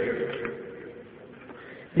O'Leary.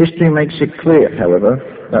 History makes it clear, however,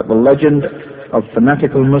 that the legend of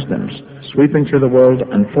fanatical Muslims sweeping through the world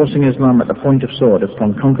and forcing Islam at the point of sword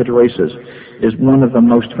upon conquered races is one of the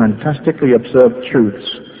most fantastically observed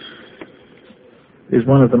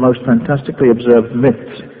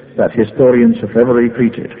myths that historians have ever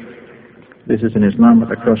repeated. This is in Islam at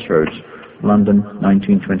the Crossroads, London,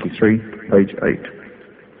 1923, page 8.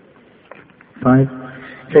 5.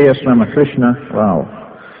 K.S. Ramakrishna Rao.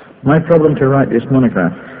 My problem to write this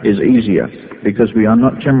monograph is easier because we are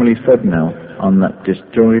not generally fed now on that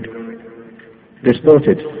distorted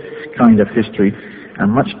kind of history,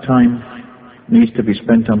 and much time needs to be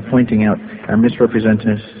spent on pointing out our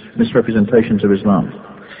misrepresentations of Islam.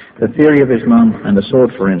 The theory of Islam and the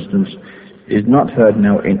sword, for instance, is not heard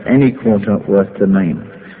now in any quarter worth the name.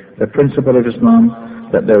 The principle of Islam,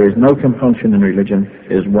 that there is no compulsion in religion,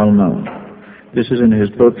 is well known. This is in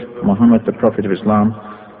his book, Muhammad, the Prophet of Islam,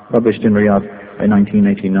 published in Riyadh in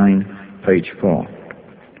 1989, page 4.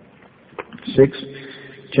 6.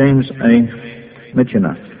 James A.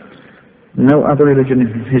 Michener. No other religion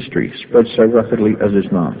in history spread so rapidly as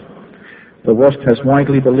Islam. The West has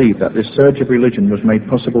widely believed that this surge of religion was made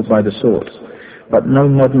possible by the sword, but no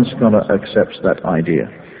modern scholar accepts that idea,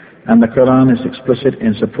 and the Quran is explicit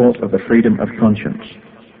in support of the freedom of conscience.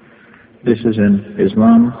 This is in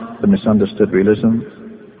Islam, the Misunderstood Religion,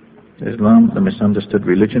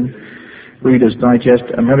 Reader's Digest,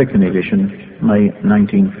 American edition, May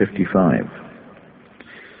 1955.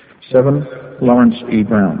 7. Lawrence E.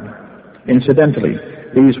 Brown. Incidentally,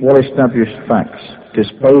 these well-established facts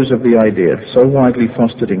dispose of the idea so widely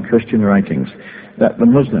fostered in Christian writings that the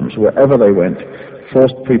Muslims, wherever they went,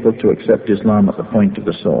 forced people to accept Islam at the point of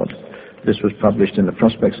the sword. This was published in the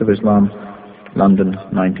Prospects of Islam, London,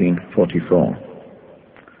 1944.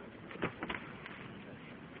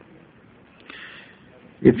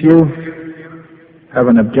 If you have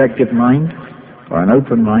an objective mind, or an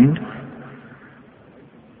open mind,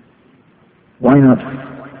 why not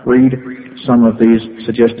read some of these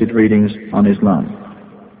suggested readings on Islam?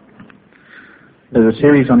 There's a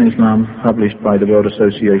series on Islam published by the World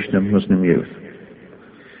Association of Muslim Youth.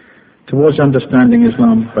 Towards understanding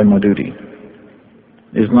Islam by Maududi.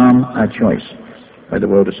 Islam, Our Choice, by the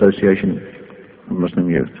World Association of Muslim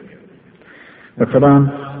Youth. The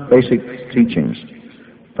Quran, Basic Teachings,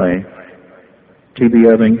 by T.B.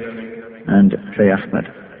 Irving and J.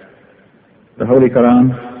 Ahmed. The Holy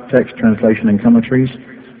Quran, Text, Translation and Commentaries,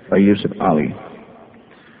 by Yusuf Ali.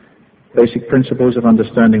 Basic Principles of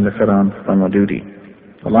Understanding the Quran, by Maududi.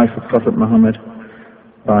 The Life of Prophet Muhammad,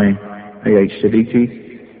 by A.H. Siddiqui,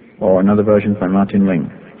 or another version by Martin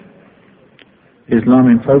Ling. Islam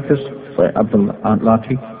in Focus, by Abdul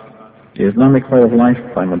Lati. The Islamic Way of Life,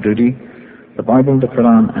 by Maududi. The Bible, the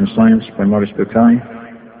Quran and Science, by Maurice Bucaille.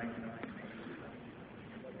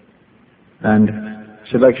 And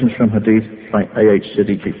Selections from Hadith, by A.H.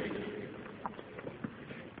 Siddiqui.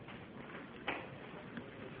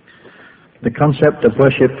 The concept of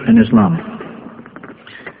worship in Islam.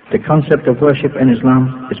 The concept of worship in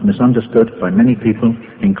Islam is misunderstood by many people,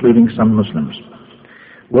 including some Muslims.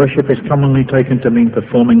 Worship is commonly taken to mean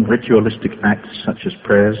performing ritualistic acts such as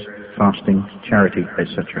prayers, fasting, charity,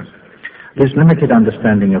 etc. This limited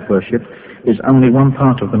understanding of worship is only one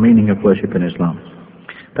part of the meaning of worship in Islam.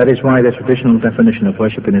 That is why the traditional definition of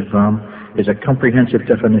worship in Islam is a comprehensive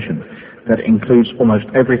definition that includes almost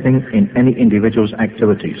everything in any individual's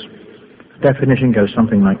activities. The definition goes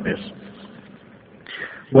something like this.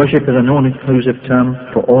 Worship is an all-inclusive term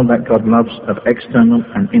for all that God loves of external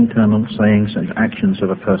and internal sayings and actions of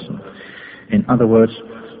a person. In other words,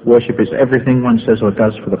 worship is everything one says or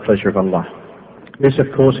does for the pleasure of Allah. This, of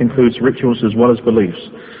course, includes rituals as well as beliefs,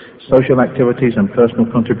 social activities and personal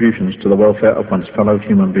contributions to the welfare of one's fellow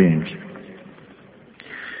human beings.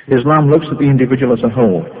 Islam looks at the individual as a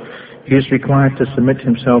whole. He is required to submit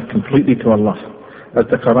himself completely to Allah, as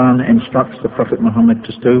the Quran instructs the Prophet Muhammad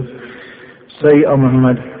to do. Say, O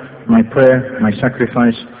Muhammad, my prayer, my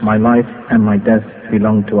sacrifice, my life and my death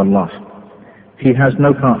belong to Allah. He has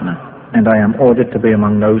no partner, and I am ordered to be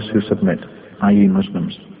among those who submit, i.e.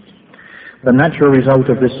 Muslims. The natural result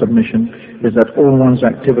of this submission is that all one's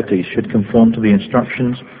activities should conform to the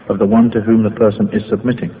instructions of the one to whom the person is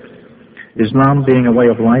submitting. Islam, being a way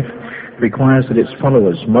of life, requires that its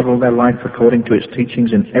followers model their life according to its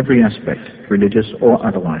teachings in every aspect, religious or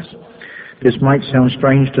otherwise. This might sound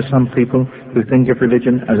strange to some people who think of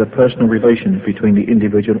religion as a personal relation between the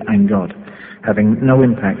individual and God, having no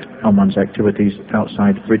impact on one's activities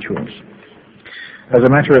outside rituals. As a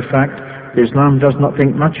matter of fact, Islam does not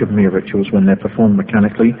think much of mere rituals when they're performed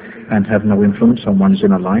mechanically and have no influence on one's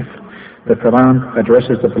inner life. The Quran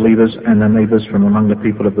addresses the believers and their neighbors from among the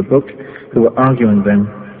people of the book who are arguing them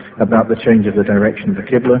about the change of the direction of the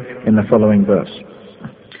Qibla in the following verse.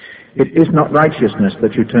 It is not righteousness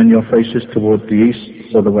that you turn your faces toward the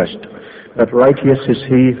east or the west, but righteous is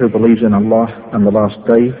he who believes in Allah and the last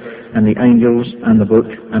day and the angels and the book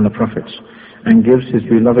and the prophets, and gives his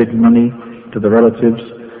beloved money to the relatives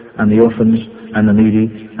and the orphans and the needy,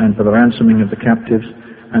 and for the ransoming of the captives,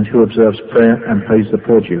 and who observes prayer and pays the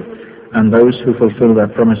poor Jew, and those who fulfill their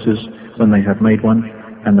promises when they have made one,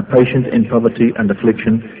 and the patient in poverty and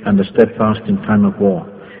affliction, and the steadfast in time of war.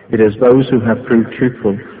 It is those who have proved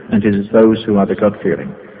truthful, and it is those who are the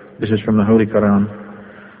God-fearing. This is from the Holy Quran,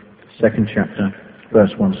 2nd chapter,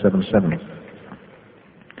 verse 177.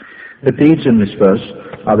 The deeds in this verse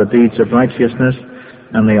are the deeds of righteousness,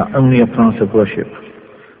 and they are only a part of worship.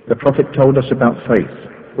 The Prophet told us about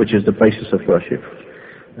faith, which is the basis of worship,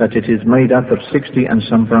 that it is made up of 60 and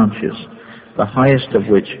some branches, the highest of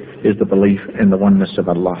which is the belief in the oneness of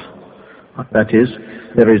Allah. That is,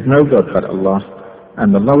 there is no God but Allah,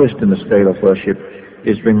 and the lowest in the scale of worship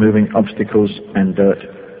is removing obstacles and dirt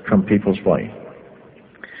from people's way.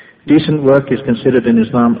 Decent work is considered in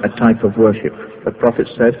Islam a type of worship. The Prophet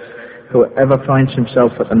said, whoever finds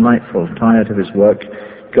himself at the nightfall tired of his work,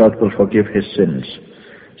 God will forgive his sins.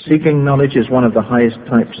 Seeking knowledge is one of the highest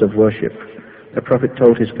types of worship. The Prophet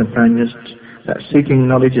told his companions that seeking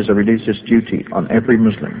knowledge is a religious duty on every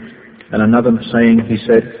Muslim. In another saying he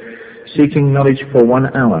said, seeking knowledge for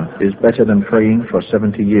 1 hour is better than praying for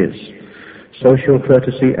 70 years. Social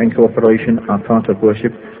courtesy and cooperation are part of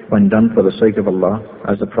worship when done for the sake of Allah,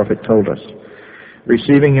 as the Prophet told us.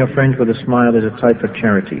 Receiving your friend with a smile is a type of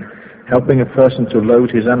charity. Helping a person to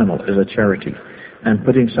load his animal is a charity. And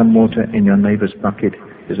putting some water in your neighbor's bucket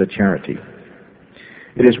is a charity.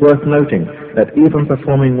 It is worth noting that even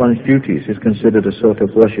performing one's duties is considered a sort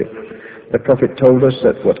of worship. The Prophet told us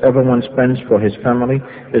that whatever one spends for his family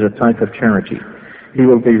is a type of charity. He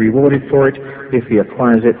will be rewarded for it if he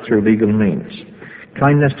acquires it through legal means.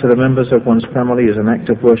 Kindness to the members of one's family is an act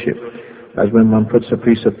of worship, as when one puts a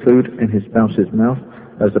piece of food in his spouse's mouth,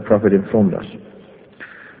 as the Prophet informed us.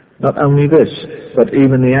 Not only this, but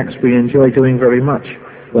even the acts we enjoy doing very much,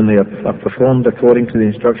 when they are performed according to the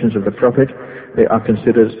instructions of the Prophet, they are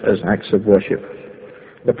considered as acts of worship.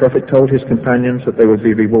 The Prophet told his companions that they would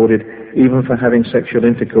be rewarded even for having sexual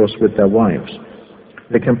intercourse with their wives.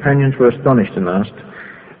 The companions were astonished and asked,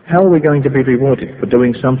 "How are we going to be rewarded for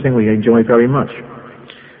doing something we enjoy very much?"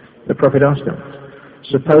 The Prophet asked them,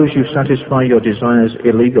 "Suppose you satisfy your desires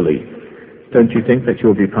illegally, don't you think that you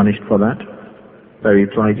will be punished for that?" They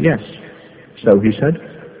replied, "Yes." So he said,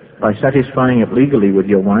 "By satisfying it legally with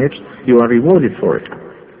your wives, you are rewarded for it."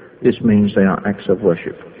 This means they are acts of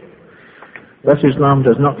worship. Thus Islam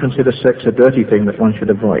does not consider sex a dirty thing that one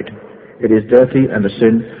should avoid. It is dirty and a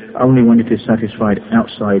sin only when it is satisfied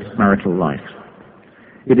outside marital life.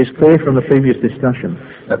 It is clear from the previous discussion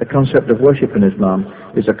that the concept of worship in Islam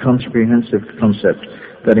is a comprehensive concept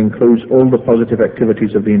that includes all the positive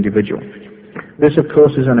activities of the individual. This, of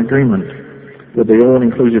course, is an agreement with the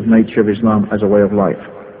all-inclusive nature of Islam as a way of life.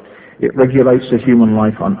 It regulates the human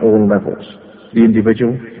life on all levels: the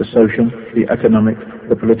individual, the social, the economic,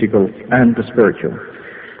 the political, and the spiritual.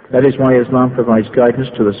 That is why Islam provides guidance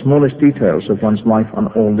to the smallest details of one's life on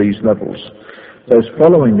all these levels. Those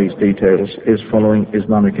following these details is following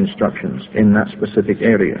Islamic instructions in that specific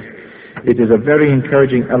area. It is a very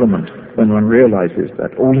encouraging element when one realizes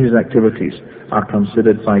that all his activities are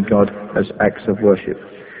considered by God as acts of worship.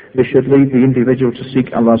 This should lead the individual to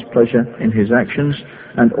seek Allah's pleasure in his actions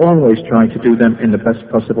and always try to do them in the best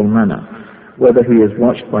possible manner. Whether he is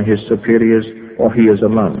watched by his superiors or he is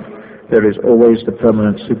alone, there is always the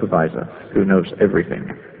permanent supervisor who knows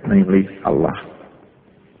everything, namely Allah.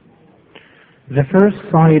 The first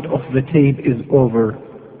side of the tape is over.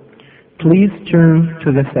 Please turn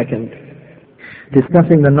to the second.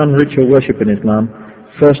 Discussing the non-ritual worship in Islam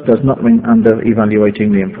first does not mean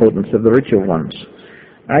under-evaluating the importance of the ritual ones.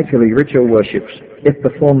 Actually, ritual worships, if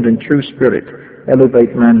performed in true spirit,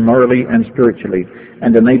 elevate man morally and spiritually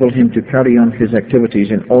and enable him to carry on his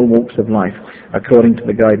activities in all walks of life according to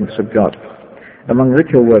the guidance of God. Among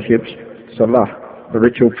ritual worships, Salah, the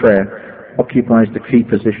ritual prayer, occupies the key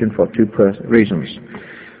position for two reasons.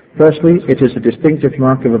 Firstly, it is a distinctive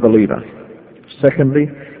mark of a believer. Secondly,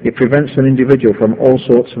 it prevents an individual from all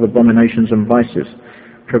sorts of abominations and vices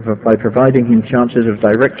by providing him chances of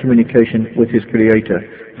direct communication with his Creator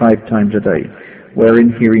 5 times a day,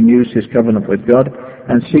 wherein he renews his covenant with God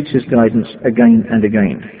and seeks his guidance again and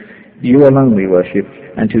again. You alone we worship,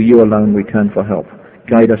 and to you alone we turn for help.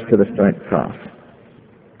 Guide us to the straight path.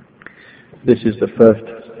 This is the first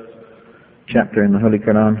chapter in the Holy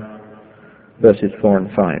Quran, verses 4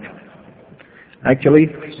 and 5. Actually,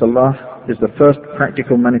 Salah is the first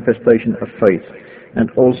practical manifestation of faith, and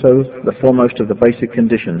also the foremost of the basic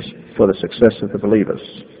conditions for the success of the believers.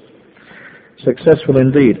 Successful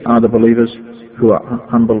indeed are the believers who are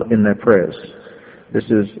humble in their prayers. This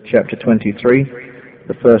is chapter 23,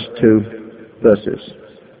 the first 2 verses.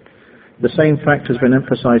 The same fact has been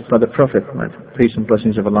emphasized by the Prophet, peace and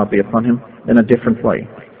blessings of Allah be upon him, in a different way.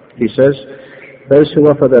 He says, "Those who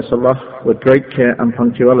offer their salah with great care and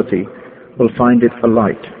punctuality will find it a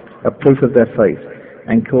light, a proof of their faith,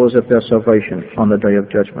 and cause of their salvation on the Day of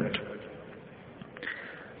Judgment."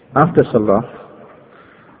 After salah,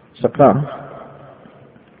 zakah,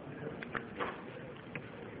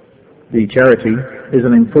 the charity, is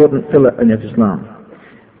an important pillar in Islam.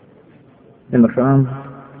 In the Quran,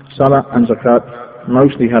 salah and zakat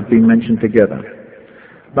mostly have been mentioned together.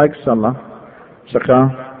 Like salah,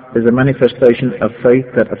 zakah is a manifestation of faith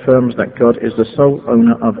that affirms that God is the sole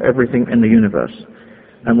owner of everything in the universe,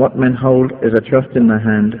 and what men hold is a trust in their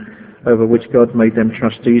hand over which God made them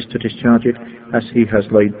trustees to discharge it as He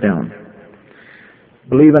has laid down.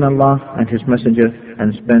 Believe in Allah and His Messenger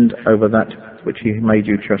and spend over that which He made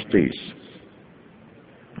you trustees.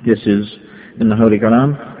 This is in the Holy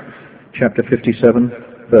Quran, chapter 57,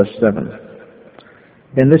 verse 7.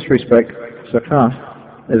 In this respect, zakah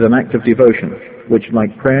is an act of devotion, which,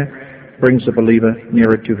 like prayer, brings the believer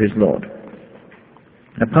nearer to his Lord.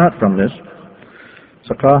 Apart from this,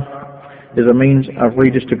 zakah is a means of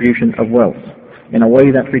redistribution of wealth in a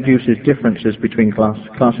way that reduces differences between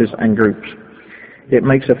classes and groups. It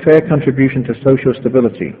makes a fair contribution to social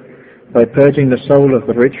stability by purging the soul of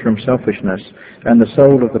the rich from selfishness and the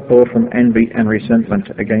soul of the poor from envy and resentment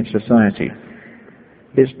against society.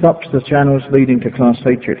 It stops the channels leading to class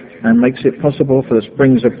hatred and makes it possible for the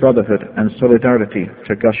springs of brotherhood and solidarity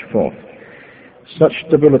to gush forth. Such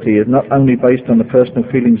stability is not only based on the personal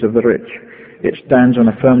feelings of the rich, it stands on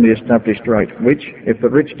a firmly established right, which, if the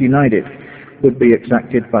rich denied it, would be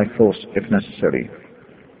exacted by force if necessary.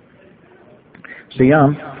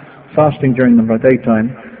 Siyam, fasting during the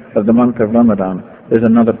daytime of the month of Ramadan, is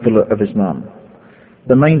another pillar of Islam.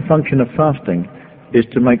 The main function of fasting is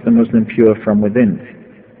to make the Muslim pure from within,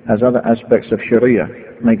 as other aspects of Sharia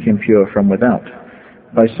make him pure from without.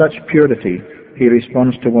 By such purity, he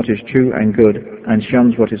responds to what is true and good and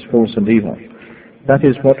shuns what is false and evil. That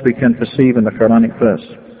is what we can perceive in the Quranic verse.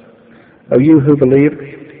 O you who believe,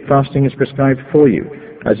 fasting is prescribed for you,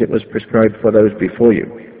 as it was prescribed for those before you,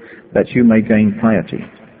 that you may gain piety.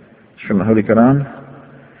 It's from the Holy Quran,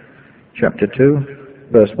 chapter 2,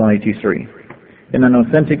 verse 183. In an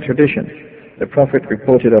authentic tradition, the Prophet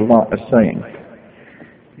reported Allah as saying,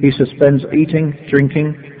 "He suspends eating,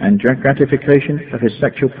 drinking, and gratification of his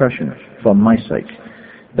sexual passion for my sake.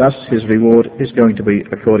 Thus his reward is going to be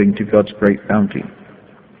according to God's great bounty."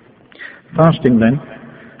 Fasting, then,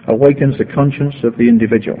 awakens the conscience of the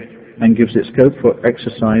individual and gives it scope for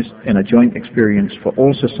exercise in a joint experience for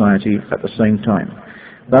all society at the same time,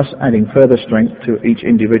 thus adding further strength to each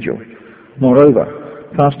individual. Moreover,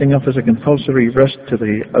 fasting offers a compulsory rest to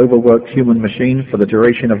the overworked human machine for the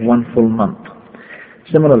duration of 1 full month.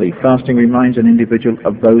 Similarly, fasting reminds an individual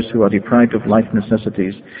of those who are deprived of life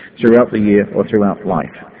necessities throughout the year or throughout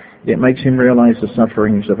life. It makes him realize the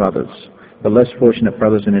sufferings of others, the less fortunate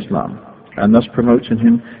brothers in Islam, and thus promotes in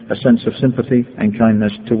him a sense of sympathy and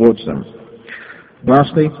kindness towards them.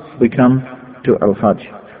 Lastly, we come to Al-Hajj,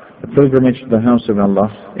 the pilgrimage to the house of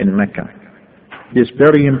Allah in Mecca. It is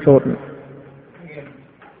very important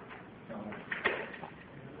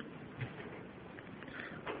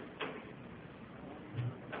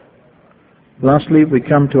Lastly, we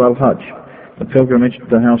come to Al-Hajj, the pilgrimage to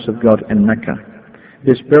the house of God in Mecca.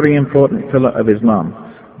 This very important pillar of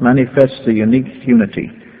Islam manifests a unique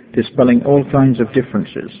unity, dispelling all kinds of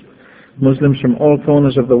differences. Muslims from all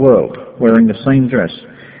corners of the world, wearing the same dress,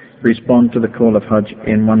 respond to the call of Hajj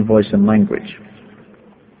in one voice and language.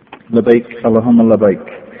 Labaik, Allahumma labaik.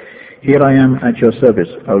 Here I am at your service,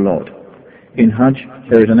 O Lord. In Hajj,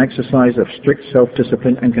 there is an exercise of strict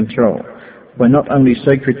self-discipline and control, where not only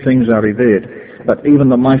sacred things are revered, but even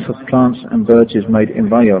the life of plants and birds is made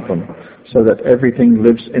inviolable, so that everything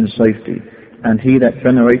lives in safety. And he that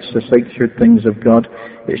venerates the sacred things of God,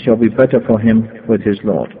 it shall be better for him with his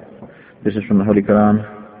Lord. This is from the Holy Quran,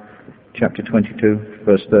 chapter 22,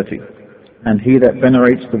 verse 30. And he that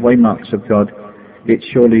venerates the waymarks of God, it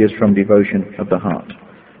surely is from devotion of the heart.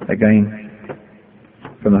 Again,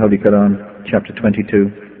 from the Holy Quran, chapter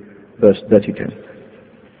 22, verse 32.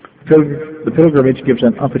 The pilgrimage gives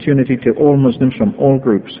an opportunity to all Muslims from all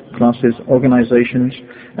groups, classes, organizations,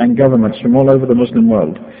 and governments from all over the Muslim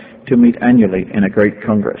world to meet annually in a great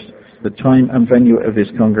congress. The time and venue of this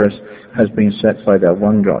congress has been set by their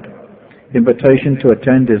one God. Invitation to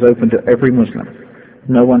attend is open to every Muslim.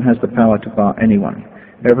 No one has the power to bar anyone.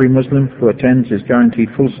 Every Muslim who attends is guaranteed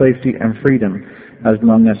full safety and freedom as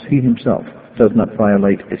long as he himself does not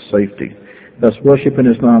violate its safety. Thus, worship in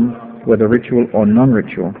Islam, whether ritual or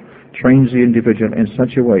non-ritual, trains the individual in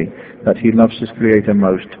such a way that he loves his Creator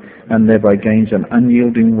most, and thereby gains an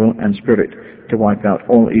unyielding will and spirit to wipe out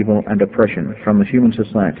all evil and oppression from the human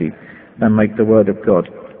society and make the word of God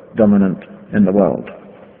dominant in the world.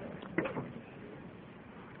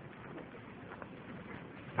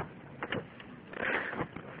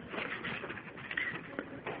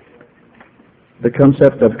 The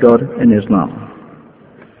concept of God in Islam.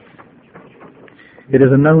 It is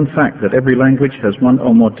a known fact that every language has one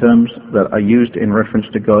or more terms that are used in reference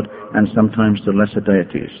to God and sometimes to lesser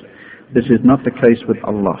deities. This is not the case with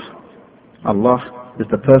Allah. Allah is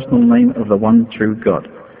the personal name of the one true God.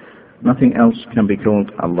 Nothing else can be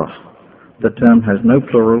called Allah. The term has no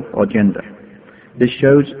plural or gender. This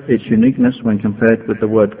shows its uniqueness when compared with the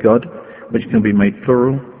word God, which can be made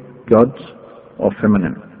plural, gods, or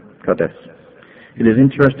feminine, goddess. It is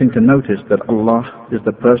interesting to notice that Allah is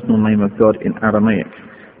the personal name of God in Aramaic,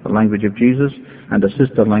 the language of Jesus, and a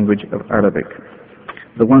sister language of Arabic.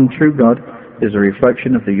 The one true God is a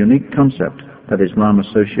reflection of the unique concept that Islam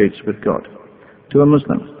associates with God. To a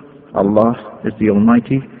Muslim, Allah is the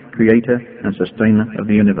Almighty Creator and Sustainer of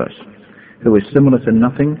the universe, who is similar to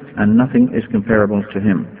nothing and nothing is comparable to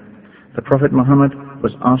Him. The Prophet Muhammad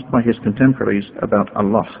was asked by his contemporaries about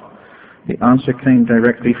Allah. The answer came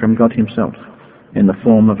directly from God Himself, in the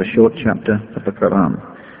form of a short chapter of the Quran,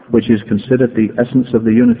 which is considered the essence of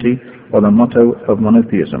the unity or the motto of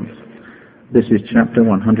monotheism. This is chapter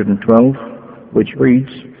 112, which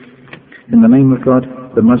reads, "In the name of God,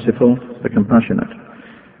 the Merciful, the Compassionate.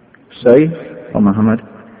 Say, O Muhammad,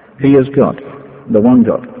 He is God, the one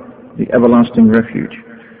God, the everlasting refuge,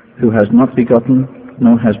 who has not begotten,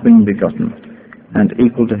 nor has been begotten, and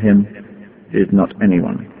equal to Him is not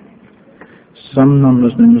anyone." Some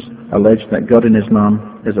non-Muslims allege that God in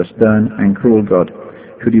Islam is a stern and cruel God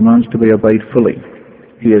who demands to be obeyed fully.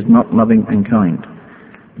 He is not loving and kind.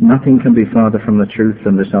 Nothing can be farther from the truth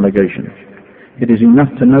than this allegation. It is enough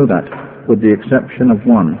to know that, with the exception of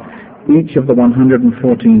one, each of the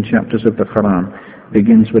 114 chapters of the Quran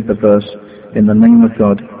begins with the verse, "In the name of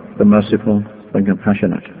God, the merciful, the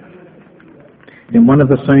compassionate." In one of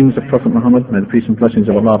the sayings of Prophet Muhammad, may the peace and blessings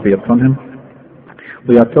of Allah be upon him,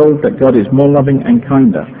 we are told that God is more loving and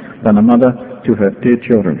kinder than a mother to her dear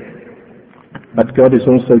children. But God is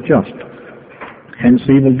also just. Hence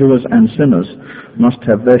evildoers and sinners must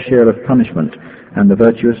have their share of punishment, and the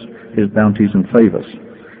virtuous his bounties and favours.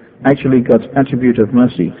 Actually, God's attribute of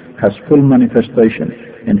mercy has full manifestation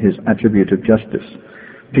in his attribute of justice.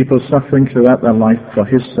 People suffering throughout their life for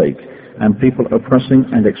his sake, and people oppressing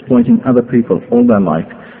and exploiting other people all their life,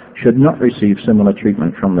 should not receive similar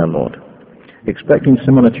treatment from their Lord. Expecting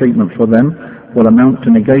similar treatment for them will amount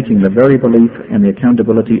to negating the very belief in the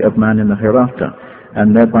accountability of man in the hereafter,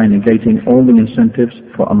 and thereby negating all the incentives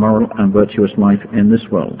for a moral and virtuous life in this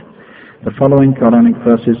world. The following Quranic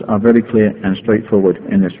verses are very clear and straightforward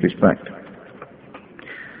in this respect.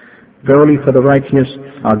 Verily for the righteous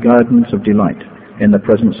are gardens of delight in the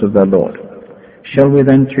presence of their Lord. Shall we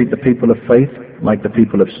then treat the people of faith like the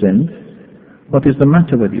people of sin? What is the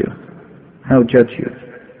matter with you? How judge you?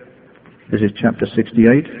 This is chapter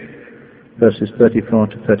 68, verses 34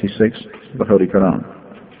 to 36 of the Holy Quran.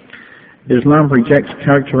 Islam rejects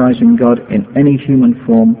characterizing God in any human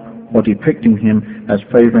form or depicting him as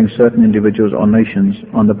favoring certain individuals or nations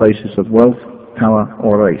on the basis of wealth, power,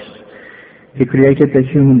 or race. He created the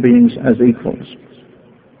human beings as equals.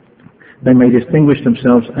 They may distinguish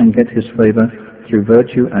themselves and get his favor through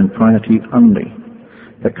virtue and piety only.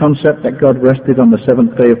 The concept that God rested on the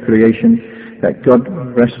seventh day of creation, that God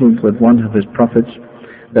wrestled with one of his prophets,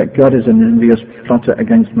 that God is an envious plotter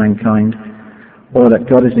against mankind, or that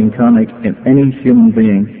God is incarnate in any human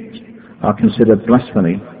being are considered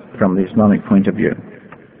blasphemy from the Islamic point of view.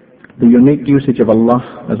 The unique usage of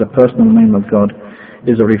Allah as a personal name of God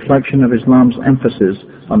is a reflection of Islam's emphasis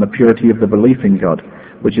on the purity of the belief in God,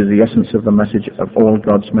 which is the essence of the message of all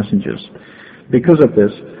God's messengers. Because of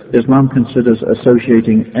this, Islam considers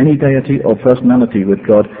associating any deity or personality with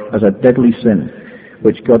God as a deadly sin,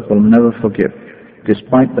 which God will never forgive,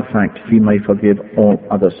 despite the fact he may forgive all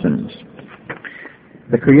other sins.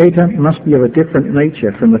 The Creator must be of a different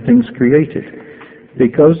nature from the things created,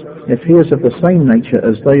 because if he is of the same nature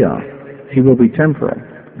as they are, he will be temporal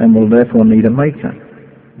and will therefore need a maker.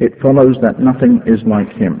 It follows that nothing is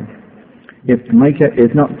like him. If the maker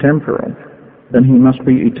is not temporal, then he must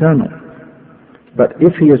be eternal. But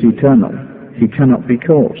if he is eternal, he cannot be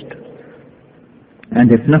caused.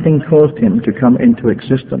 And if nothing caused him to come into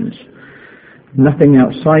existence, nothing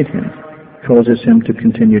outside him causes him to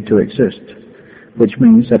continue to exist, which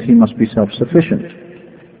means that he must be self-sufficient.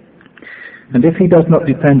 And if he does not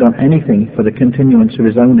depend on anything for the continuance of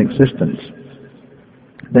his own existence,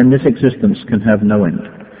 then this existence can have no end.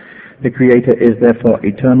 The Creator is therefore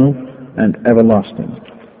eternal and everlasting.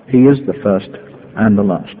 He is the first and the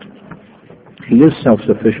last. He is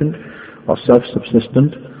self-sufficient or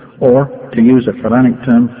self-subsistent, or, to use a Quranic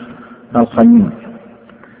term, Al-Qayyum.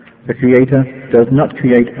 The Creator does not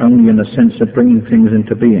create only in the sense of bringing things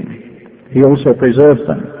into being. He also preserves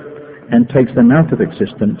them and takes them out of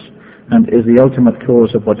existence and is the ultimate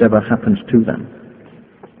cause of whatever happens to them.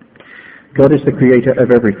 God is the creator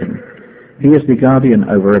of everything. He is the guardian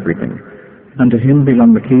over everything. Unto him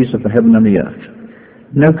belong the keys of the heaven and the earth.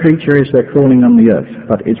 No creature is there crawling on the earth,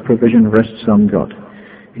 but its provision rests on God.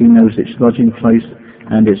 He knows its lodging place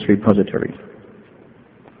and its repository.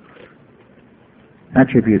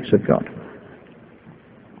 Attributes of God.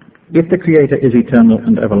 If the Creator is eternal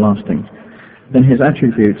and everlasting, then his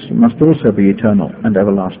attributes must also be eternal and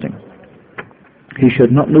everlasting. He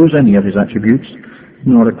should not lose any of his attributes,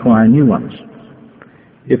 nor acquire new ones.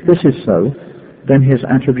 If this is so, then his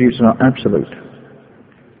attributes are absolute.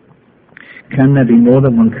 Can there be more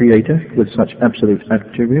than one creator with such absolute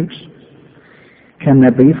attributes? Can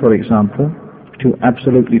there be, for example, two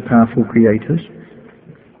absolutely powerful creators?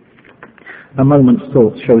 A moment's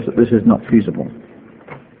thought shows that this is not feasible.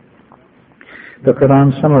 The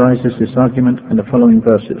Quran summarizes this argument in the following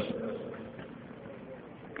verses.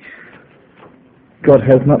 God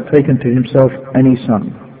has not taken to himself any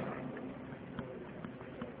son,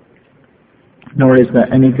 nor is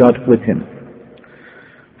there any God with him.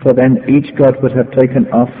 For then each God would have taken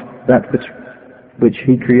off that which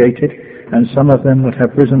he created, and some of them would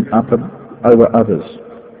have risen up over others.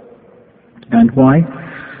 And why?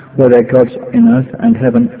 Were there gods in earth and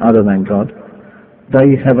heaven other than God?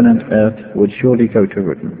 They, heaven and earth, would surely go to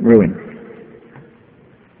ruin.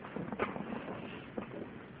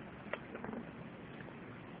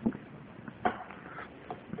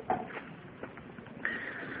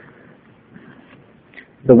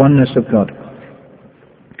 the oneness of God.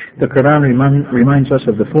 The Quran reminds us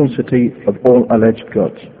of the falsity of all alleged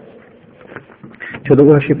gods. To the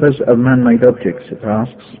worshippers of man-made objects, it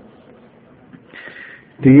asks,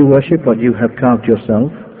 do you worship what you have carved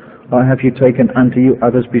yourself, or have you taken unto you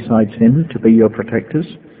others besides him to be your protectors,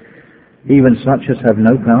 even such as have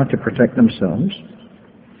no power to protect themselves?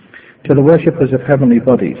 To the worshippers of heavenly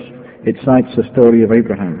bodies, it cites the story of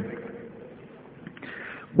Abraham.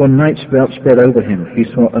 When night spread over him, he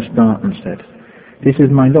saw a star and said, this is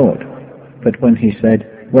my Lord. But when it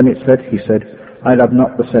set, he said, I love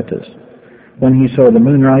not the setters. When he saw the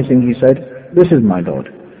moon rising, he said, this is my Lord.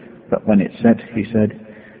 But when it set, he said,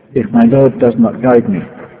 if my Lord does not guide me,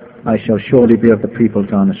 I shall surely be of the people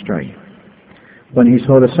gone astray. When he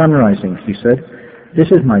saw the sun rising, he said, this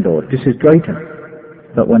is my Lord, this is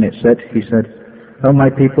greater. But when it set, he said, O my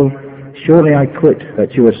people, surely I quit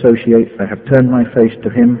that you associate. I have turned my face to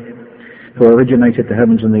him who originated the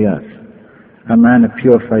heavens and the earth. A man of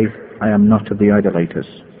pure faith, I am not of the idolaters.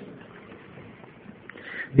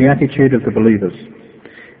 The attitude of the believers.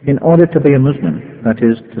 In order to be a Muslim, that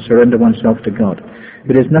is, to surrender oneself to God,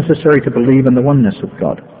 it is necessary to believe in the oneness of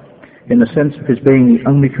God, in the sense of his being the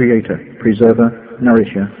only creator, preserver,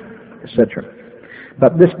 nourisher, etc.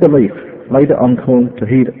 But this belief, later on called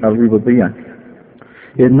Tawheed al-Rububiyyah,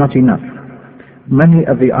 is not enough. Many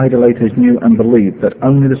of the idolaters knew and believed that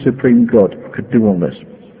only the Supreme God could do all this.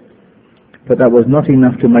 But that was not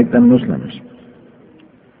enough to make them Muslims.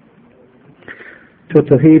 To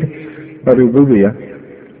Tawheed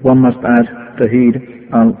al-Rububiyyah, one must add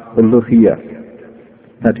Tawheed al-Uluhiyyah.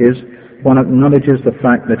 That is, one acknowledges the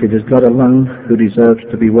fact that it is God alone who deserves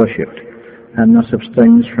to be worshipped, and thus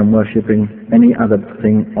abstains from worshipping any other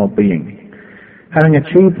thing or being. Having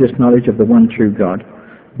achieved this knowledge of the one true God,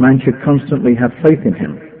 man should constantly have faith in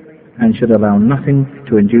him, and should allow nothing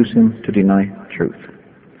to induce him to deny truth.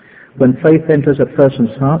 When faith enters a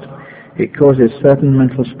person's heart, it causes certain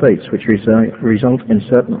mental states which result in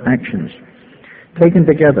certain actions. Taken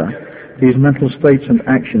together, these mental states and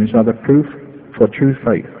actions are the proof for true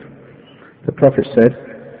faith. The Prophet said,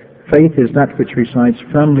 faith is that which resides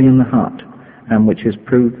firmly in the heart, and which is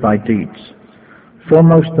proved by deeds.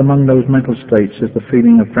 Foremost among those mental states is the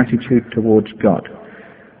feeling of gratitude towards God,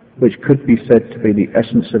 which could be said to be the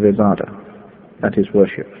essence of ibadah, that is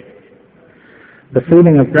worship. The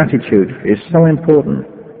feeling of gratitude is so important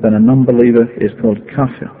that a non-believer is called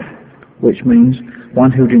kafir, which means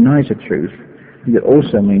one who denies the truth, and it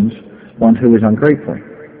also means one who is ungrateful.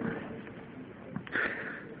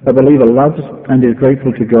 A believer loves and is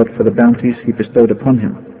grateful to God for the bounties he bestowed upon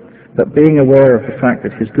him, but being aware of the fact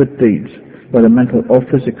that his good deeds, whether mental or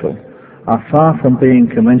physical, are far from being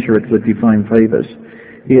commensurate with divine favors,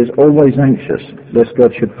 he is always anxious lest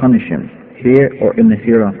God should punish him, here or in the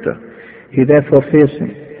hereafter. He therefore fears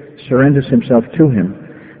him, surrenders himself to him,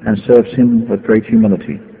 and serves him with great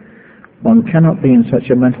humility. One cannot be in such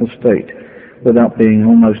a mental state without being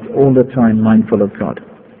almost all the time mindful of God.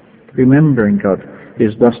 Remembering God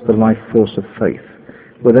is thus the life force of faith,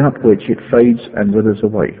 without which it fades and withers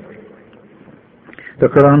away. The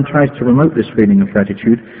Quran tries to promote this feeling of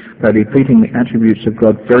gratitude by repeating the attributes of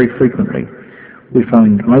God very frequently. We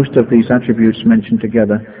find most of these attributes mentioned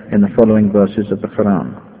together in the following verses of the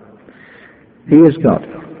Quran. He is God.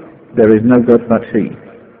 There is no God but He.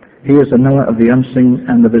 He is the knower of the unseen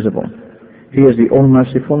and the visible. He is the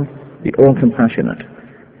all-merciful, the all-compassionate.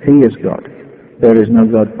 He is God. There is no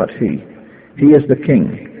God but He. He is the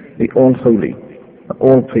King, the all-holy, the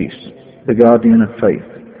all-peace, the guardian of faith,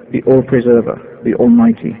 the all-preserver, the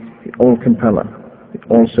almighty, the all-compeller, the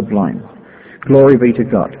all-sublime. Glory be to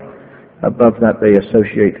God. Above that they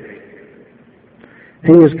associate.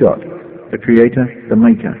 He is God, the Creator, the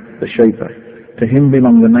Maker, the Shaper. To Him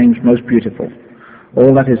belong the names most beautiful.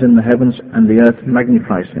 All that is in the heavens and the earth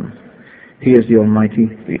magnifies Him. He is the Almighty,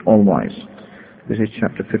 the All-Wise. This is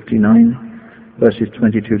chapter 59, verses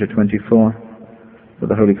 22 to 24 of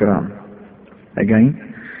the Holy Quran.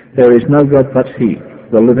 Again, there is no God but He,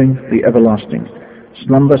 the living, the everlasting.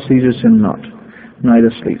 Slumber seizes Him not, neither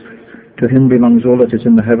sleep. To Him belongs all that is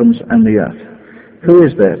in the heavens and the earth. Who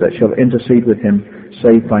is there that shall intercede with Him,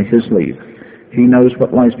 save by His leave? He knows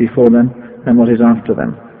what lies before them and what is after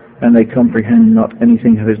them, and they comprehend not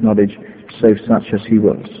anything of His knowledge, save such as He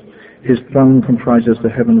wills. His throne comprises the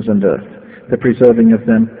heavens and earth. The preserving of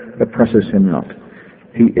them oppresses Him not.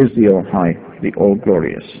 He is the All-High, the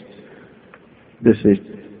All-Glorious. This is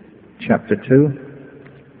chapter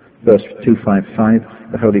 2, verse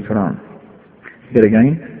 255, the Holy Quran. Here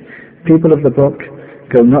again, people of the book,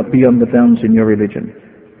 go not beyond the bounds in your religion,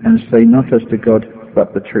 and say not as to God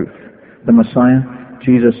but the truth. The Messiah,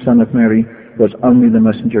 Jesus, son of Mary, was only the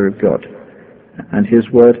messenger of God, and his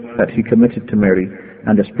word that he committed to Mary,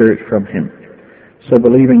 and a spirit from him. So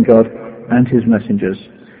believe in God and his messengers,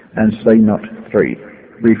 and say not 3.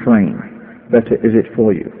 Refrain. Better is it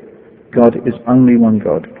for you. God is only one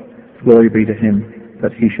God. Glory be to him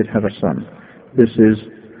that he should have a son. This is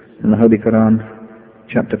in the Holy Quran,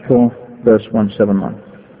 chapter 4, verse 171.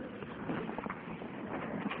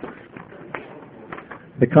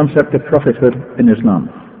 The concept of prophethood in Islam.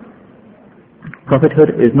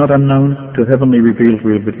 Prophethood is not unknown to heavenly revealed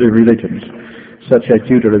religions, such as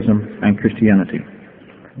Judaism and Christianity.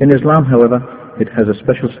 In Islam, however, it has a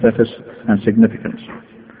special status and significance.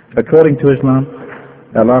 According to Islam,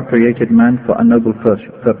 Allah created man for a noble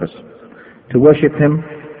purpose, to worship him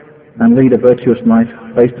and lead a virtuous life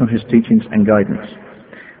based on his teachings and guidance.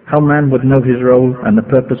 How man would know his role and the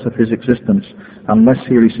purpose of his existence unless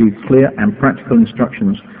he received clear and practical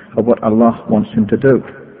instructions of what Allah wants him to do?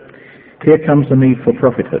 Here comes the need for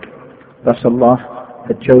prophethood. Thus Allah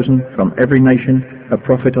had chosen from every nation a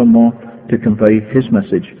prophet or more to convey his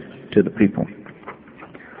message to the people.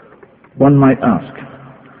 One might ask,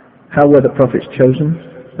 how were the prophets chosen,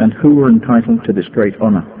 and who were entitled to this great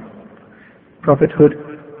honor? Prophethood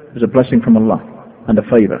is a blessing from Allah and a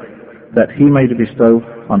favor that he may bestow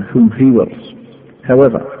on whom he wills.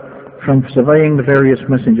 However, from surveying the various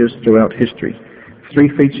messengers throughout history, 3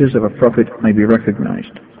 features of a prophet may be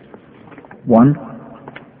recognized. 1.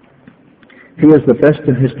 He is the best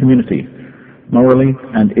in his community, morally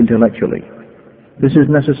and intellectually. This is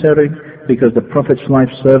necessary because the prophet's life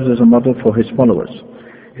serves as a model for his followers.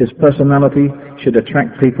 His personality should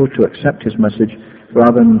attract people to accept his message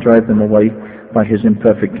rather than drive them away by his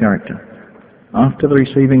imperfect character. After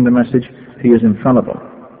receiving the message, he is infallible.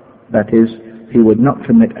 That is, he would not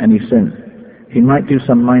commit any sin. He might do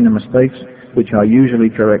some minor mistakes, which are usually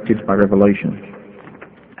corrected by revelation.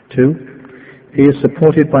 2. He is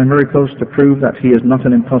supported by miracles to prove that he is not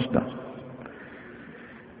an impostor.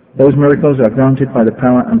 Those miracles are granted by the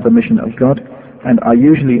power and permission of God, and are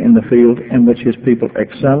usually in the field in which his people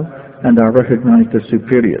excel and are recognized as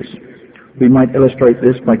superiors. We might illustrate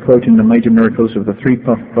this by quoting the major miracles of the 3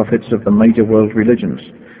 prophets of the major world religions,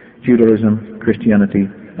 Judaism, Christianity,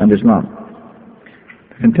 and Islam.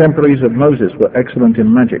 The contemporaries of Moses were excellent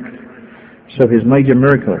in magic, so his major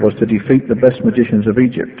miracle was to defeat the best magicians of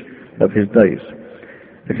Egypt of his days.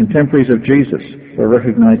 The contemporaries of Jesus were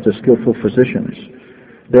recognized as skillful physicians.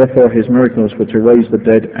 Therefore, his miracles were to raise the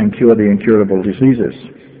dead and cure the incurable diseases.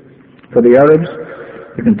 For the Arabs,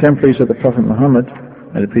 the contemporaries of the Prophet Muhammad,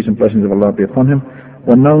 and the peace and blessings of Allah be upon him,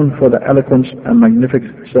 were known for their eloquence and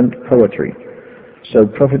magnificent poetry. So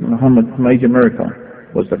Prophet Muhammad's major miracle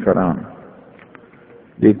was the Quran,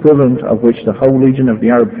 the equivalent of which the whole legion of the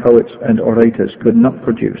Arab poets and orators could not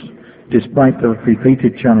produce, despite the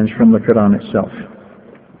repeated challenge from the Quran itself.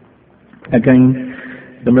 Again,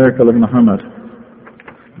 the miracle of Muhammad,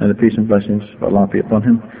 and the peace and blessings of Allah be upon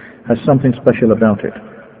him, has something special about it.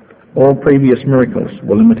 All previous miracles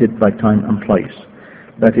were limited by time and place.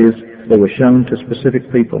 That is, they were shown to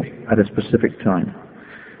specific people at a specific time.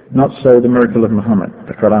 Not so the miracle of Muhammad,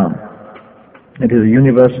 the Quran. It is a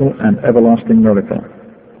universal and everlasting miracle.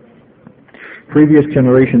 Previous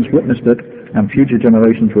generations witnessed it, and future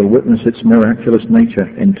generations will witness its miraculous nature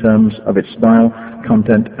in terms of its style,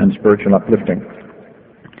 content, and spiritual uplifting.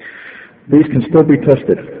 These can still be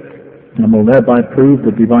tested, and will thereby prove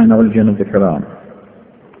the divine origin of the Quran.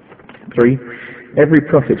 3. Every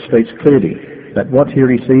prophet states clearly that what he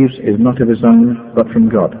receives is not of his own, but from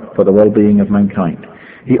God, for the well-being of mankind.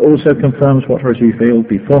 He also confirms what was revealed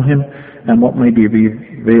before him and what may be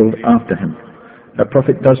revealed after him. A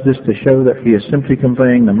prophet does this to show that he is simply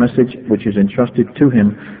conveying the message which is entrusted to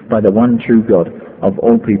him by the one true God of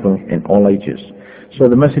all people in all ages. So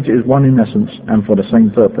the message is one in essence and for the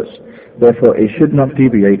same purpose. Therefore it should not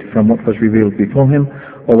deviate from what was revealed before him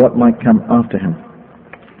or what might come after him.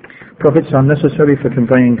 Prophets are necessary for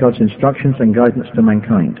conveying God's instructions and guidance to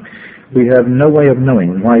mankind. We have no way of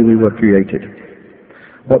knowing why we were created.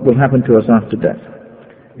 What will happen to us after death?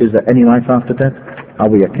 Is there any life after death? Are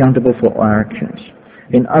we accountable for our actions?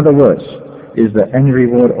 In other words, is there any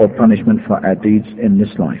reward or punishment for our deeds in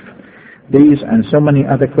this life? These and so many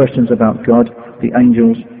other questions about God, the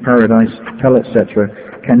angels, paradise, hell, etc.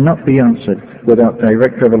 cannot be answered without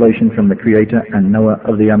direct revelation from the Creator and knower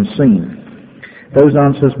of the unseen. Those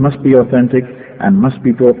answers must be authentic and must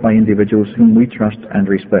be brought by individuals whom we trust and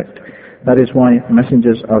respect. That is why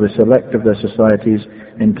messengers are the select of their societies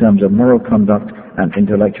in terms of moral conduct and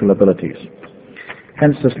intellectual abilities.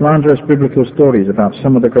 Hence the slanderous biblical stories about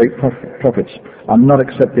some of the great prophets are not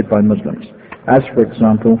accepted by Muslims, as for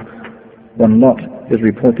example, when Lot is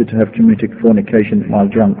reported to have committed fornication while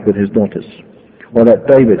drunk with his daughters, or that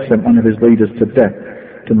David sent one of his leaders to death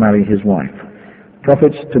to marry his wife.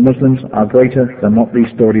 Prophets to Muslims are greater than what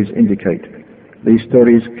these stories indicate. These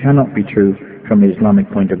stories cannot be true from the Islamic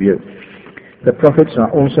point of view. The prophets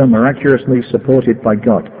are also miraculously supported by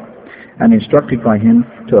God and instructed by him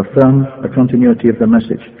to affirm the continuity of the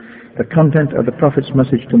message. The content of the prophet's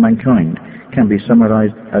message to mankind can be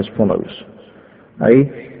summarized as follows.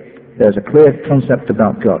 A. There's a clear concept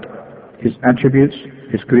about God, his attributes,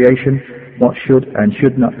 his creation, what should and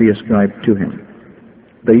should not be ascribed to him.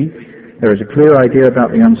 B. There is a clear idea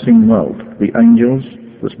about the unseen world, the angels,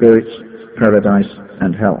 the spirits, paradise,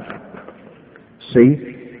 and hell. C.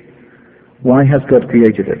 Why has God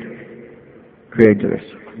created us?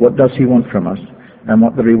 What does he want from us? And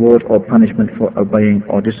what the reward or punishment for obeying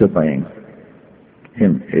or disobeying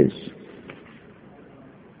him is.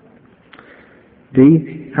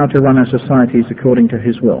 D. How to run our societies according to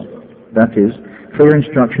his will. That is, clear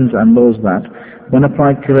instructions and laws that, when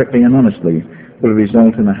applied correctly and honestly, will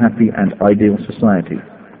result in a happy and ideal society.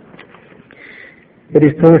 It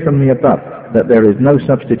is clear from the above that there is no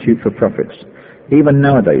substitute for prophets. Even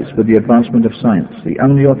nowadays, with the advancement of science, the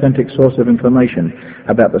only authentic source of information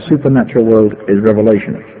about the supernatural world is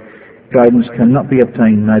revelation. Guidance cannot be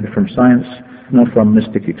obtained neither from science nor from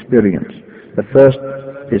mystic experience. The first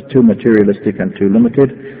is too materialistic and too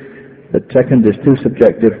limited. The second is too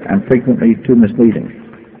subjective and frequently too misleading.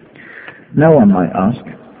 Now one might ask,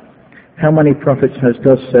 how many prophets has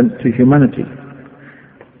God sent to humanity?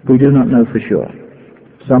 We do not know for sure.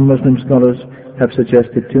 Some Muslim scholars have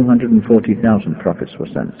suggested 240,000 prophets were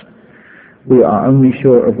sent. We are only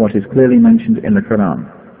sure of what is clearly mentioned in the Quran.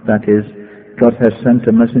 That is, God has sent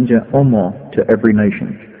a messenger or more to every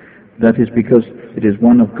nation. That is because it is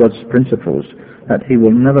one of God's principles that he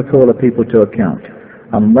will never call a people to account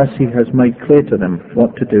unless he has made clear to them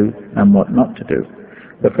what to do and what not to do.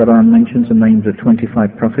 The Quran mentions the names of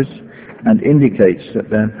 25 prophets and indicates that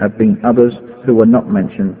there have been others who were not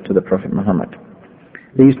mentioned to the Prophet Muhammad.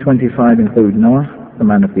 These 25 include Noah, the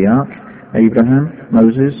man of the ark, Abraham,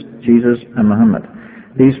 Moses, Jesus, and Muhammad.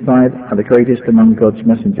 These 5 are the greatest among God's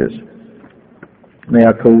messengers. They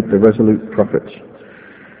are called the resolute prophets.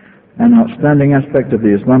 An outstanding aspect of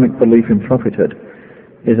the Islamic belief in prophethood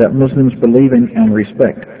is that Muslims believe in and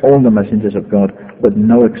respect all the messengers of God with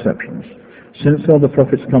no exceptions. Since all the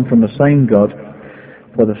prophets come from the same God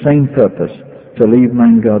for the same purpose, to lead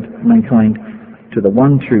mankind to the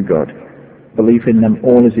one true God, belief in them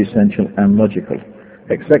all is essential and logical.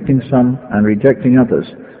 Accepting some and rejecting others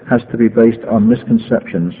has to be based on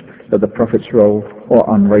misconceptions of the prophet's role or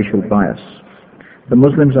on racial bias. The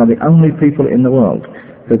Muslims are the only people in the world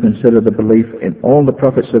who consider the belief in all the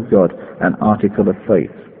prophets of God an article of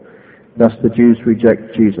faith. Thus the Jews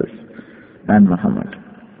reject Jesus and Muhammad,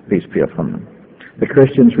 peace be upon them. The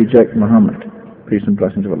Christians reject Muhammad, peace and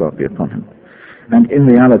blessings of Allah be upon him, and in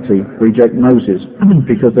reality reject Moses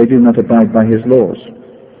because they do not abide by his laws.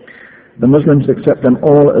 The Muslims accept them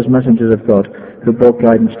all as messengers of God who brought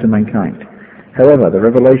guidance to mankind. However, the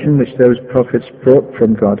revelation which those prophets brought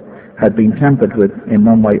from God had been tampered with in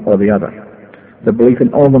one way or the other. The belief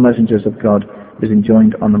in all the messengers of God is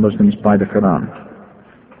enjoined on the Muslims by the Quran.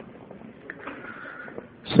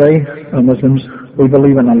 Say, O Muslims, we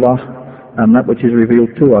believe in Allah and that which is revealed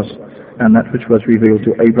to us and that which was revealed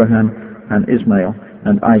to Abraham and Ismail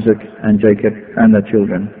and Isaac and Jacob and their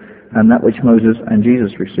children, and that which Moses and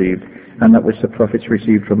Jesus received, and that which the prophets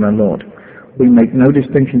received from their Lord. We make no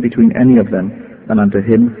distinction between any of them, and unto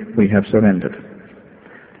him we have surrendered.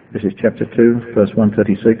 This is chapter 2, verse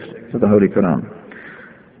 136 of the Holy Quran.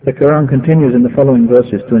 The Quran continues in the following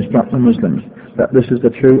verses to instruct the Muslims that this is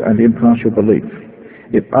the true and impartial belief.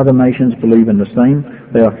 If other nations believe in the same,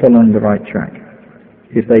 they are following the right track.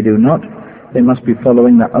 If they do not, they must be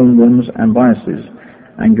following their own whims and biases,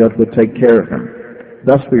 and God will take care of them.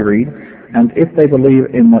 Thus we read, and if they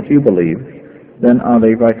believe in what you believe, then are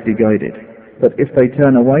they rightly guided. But if they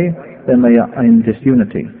turn away, then they are in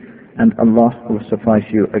disunity, and Allah will suffice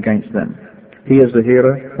you against them. He is the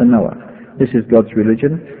hearer, the knower. This is God's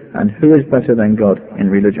religion, and who is better than God in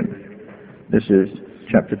religion? This is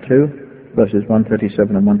chapter 2, verses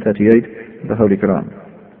 137 and 138 of the Holy Quran.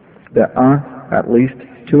 There are at least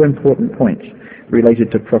 2 important points related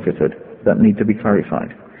to prophethood that need to be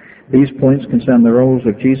clarified. These points concern the roles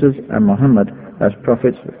of Jesus and Muhammad as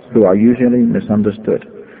prophets who are usually misunderstood.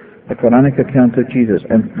 The Quranic account of Jesus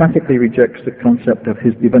emphatically rejects the concept of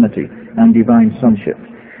his divinity and divine sonship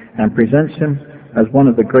and presents him as one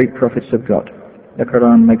of the great prophets of God. The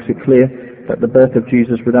Quran makes it clear that the birth of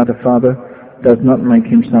Jesus without a father does not make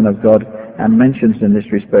him son of God and mentions in this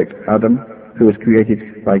respect Adam, who was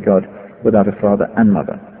created by God without a father and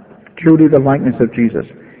mother. Truly the likeness of Jesus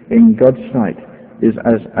in God's sight is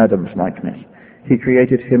as Adam's likeness. He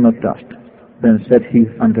created him of dust. Then said he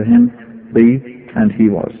unto him, Be, and he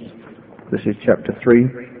was. This is chapter 3,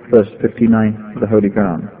 verse 59 of the Holy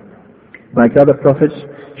Quran. Like other prophets,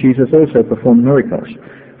 Jesus also performed miracles.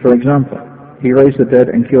 For example, he raised the dead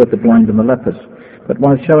and cured the blind and the lepers. But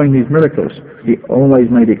while showing these miracles, he always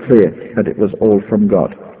made it clear that it was all from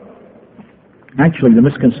God. Actually, the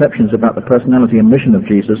misconceptions about the personality and mission of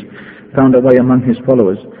Jesus found a way among his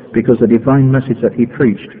followers because the divine message that he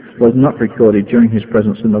preached was not recorded during his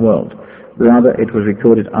presence in the world. Rather, it was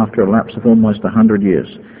recorded after a lapse of almost 100 years.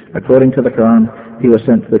 According to the Quran, he was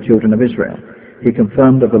sent to the children of Israel. He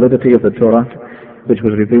confirmed the validity of the Torah, which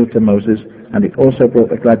was revealed to Moses, and he also brought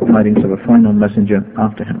the glad tidings of a final messenger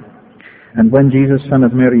after him. And when Jesus, son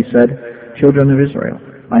of Mary, said, Children of Israel,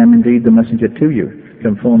 I am indeed the messenger to you,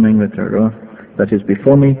 conforming the Torah that is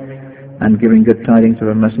before me, and giving good tidings of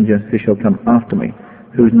a messenger who shall come after me,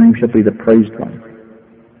 whose name shall be the praised one.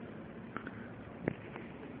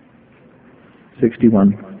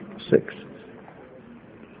 61:6.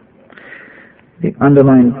 The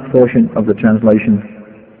underlined portion of the translation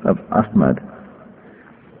of Ahmad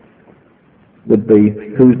would be,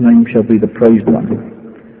 whose name shall be the praised one.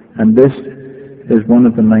 And this is one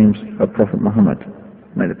of the names of Prophet Muhammad.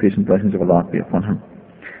 May the peace and blessings of Allah be upon him.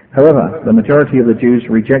 However, the majority of the Jews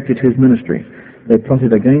rejected his ministry. They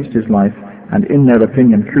plotted against his life and, in their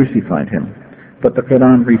opinion, crucified him. But the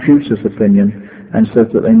Quran refutes this opinion and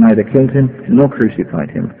says that they neither killed him nor crucified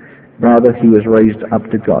him. Rather, he was raised up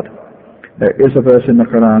to God. There is a verse in the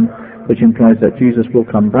Quran which implies that Jesus will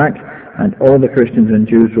come back and all the Christians and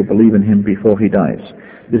Jews will believe in him before he dies.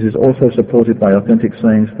 This is also supported by authentic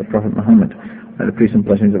sayings of the Prophet Muhammad, may the peace and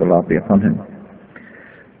blessings of Allah be upon him.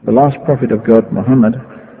 The last prophet of God, Muhammad,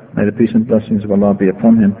 may the peace and blessings of Allah be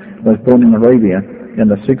upon him, was born in Arabia in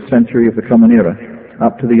the 6th century of the Common Era,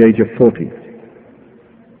 up to the age of 40.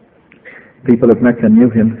 People of Mecca knew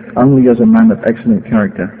him only as a man of excellent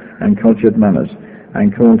character and cultured manners,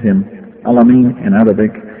 and called him Al-Amin in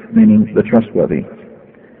Arabic, meaning the trustworthy.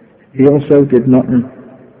 He also did not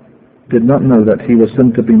know that he was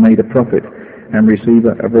soon to be made a prophet and receive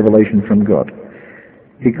a revelation from God.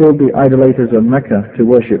 He called the idolaters of Mecca to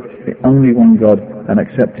worship the only one God and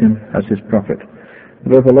accept him as his prophet.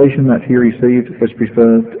 The revelation that he received was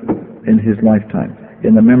preserved in his lifetime,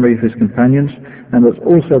 in the memory of his companions, and was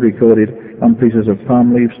also recorded on pieces of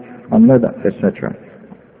palm leaves, on leather, etc.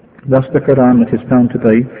 Thus the Quran that is found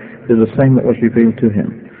today is the same that was revealed to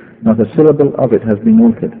him. Not a syllable of it has been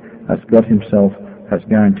altered, as God himself has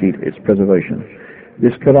guaranteed its preservation.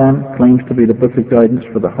 This Quran claims to be the book of guidance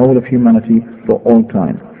for the whole of humanity for all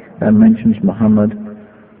time, and mentions Muhammad,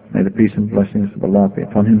 may the peace and blessings of Allah be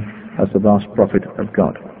upon him, as the last prophet of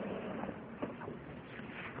God.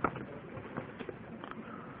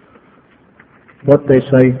 What they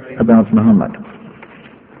say about Muhammad.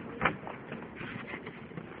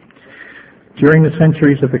 During the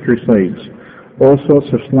centuries of the Crusades, all sorts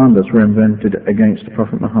of slanders were invented against the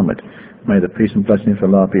Prophet Muhammad, may the peace and blessings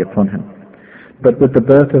of Allah be upon him. But with the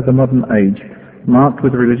birth of the modern age, marked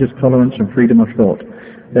with religious tolerance and freedom of thought,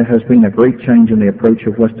 there has been a great change in the approach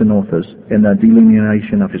of Western authors in their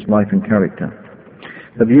delineation of his life and character.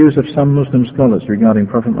 The views of some Muslim scholars regarding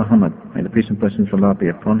Prophet Muhammad, may the peace and blessings of Allah be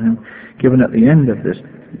upon him, given at the end of this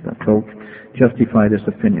talk, justify this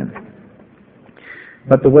opinion.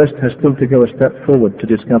 But the West has still to go a step forward to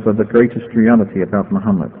discover the greatest reality about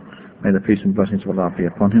Muhammad, may the peace and blessings of Allah be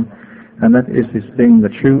upon him, and that is his being the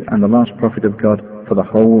true and the last prophet of God for the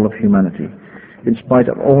whole of humanity. In spite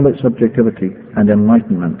of all its objectivity and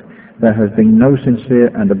enlightenment, there has been no sincere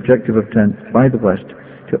and objective attempt by the West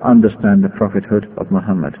to understand the prophethood of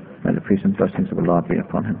Muhammad, may the peace and blessings of Allah be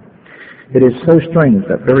upon him. It is so strange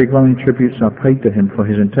that very glowing tributes are paid to him for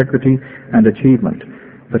his integrity and achievement,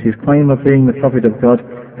 but his claim of being the prophet of God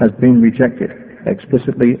has been rejected,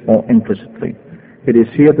 explicitly or implicitly. It is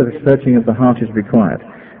here that a searching of the heart is required,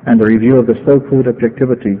 and a review of the so-called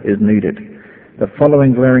objectivity is needed. The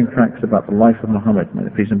following glaring facts about the life of Muhammad, may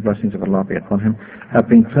the peace and blessings of Allah be upon him, have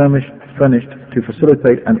been furnished to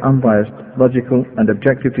facilitate an unbiased, logical and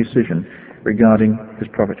objective decision regarding his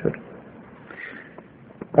prophethood.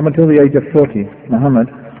 Up until the age of 40, Muhammad,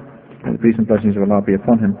 may the peace and blessings of Allah be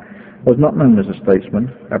upon him, was not known as a statesman,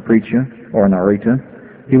 a preacher, or an orator.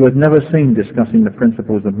 He was never seen discussing the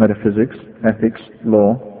principles of metaphysics, ethics,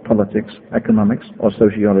 law, politics, economics, or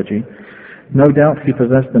sociology. No doubt he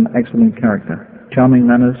possessed an excellent character, charming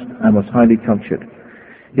manners, and was highly cultured.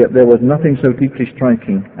 Yet there was nothing so deeply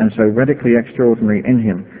striking and so radically extraordinary in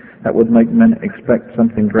him that would make men expect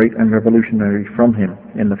something great and revolutionary from him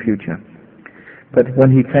in the future. But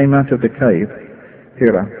when he came out of the cave,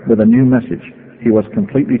 Hira, with a new message, he was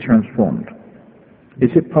completely transformed.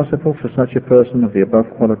 Is it possible for such a person of the above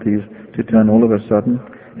qualities to turn all of a sudden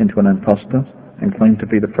into an impostor and claim to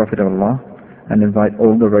be the Prophet of Allah and invite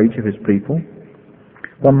all the rage of his people?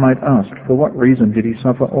 One might ask, for what reason did he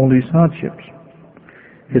suffer all these hardships?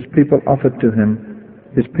 His people offered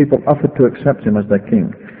to accept him as their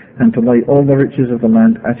king and to lay all the riches of the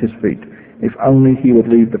land at his feet, if only he would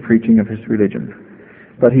leave the preaching of his religion.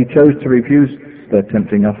 But he chose to refuse their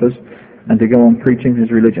tempting offers and to go on preaching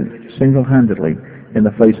his religion single-handedly in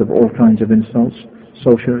the face of all kinds of insults,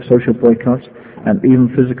 social boycotts, and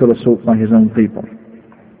even physical assault by his own people.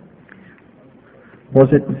 Was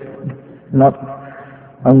it not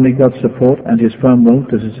only God's support and his firm will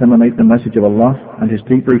to disseminate the message of Allah and his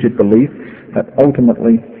deep-rooted belief that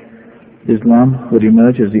ultimately Islam would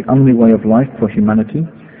emerge as the only way of life for humanity,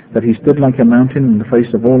 that he stood like a mountain in the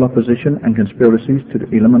face of all opposition and conspiracies to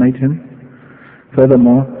eliminate him?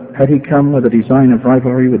 Furthermore, had he come with a design of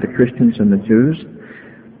rivalry with the Christians and the Jews?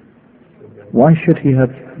 Why should he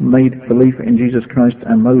have made belief in Jesus Christ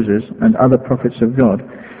and Moses and other prophets of God,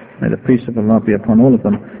 may the peace of Allah be upon all of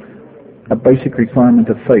them, a basic requirement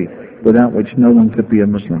of faith without which no one could be a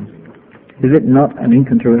Muslim? Is it not an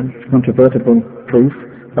incontrovertible proof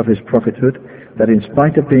of his prophethood that in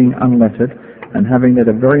spite of being unlettered and having led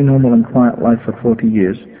a very normal and quiet life for 40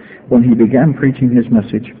 years, when he began preaching his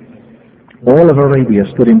message, all of Arabia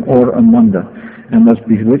stood in awe and wonder and was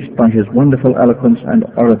bewitched by his wonderful eloquence and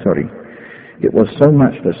oratory? It was so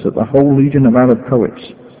matchless that the whole legion of Arab poets,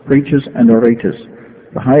 preachers and orators,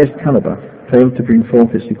 the highest caliber, failed to bring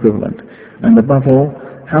forth its equivalent. And above all,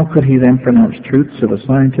 how could he then pronounce truths of a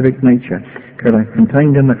scientific nature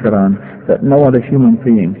contained in the Quran that no other human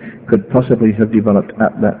being could possibly have developed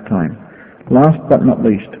at that time? Last but not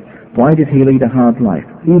least, why did he lead a hard life,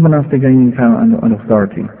 even after gaining power and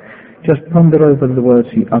authority? Just ponder over the words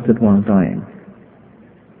he uttered while dying.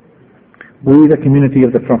 We, the community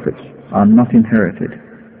of the prophets, are not inherited.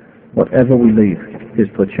 Whatever we leave is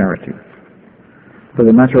for charity. For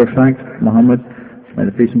the matter of fact, Muhammad, may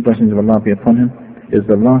the peace and blessings of Allah be upon him, is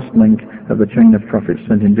the last link of the chain of prophets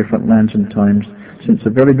sent in different lands and times since the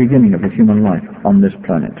very beginning of the human life on this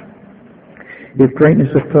planet. If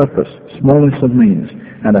greatness of purpose, smallness of means,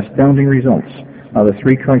 and astounding results are the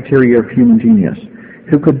three criteria of human genius,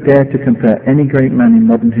 who could dare to compare any great man in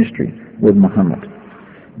modern history with Muhammad?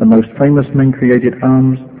 The most famous men created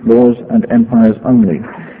arms, laws, and empires only.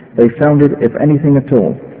 They founded, if anything at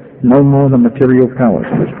all, no more than material powers,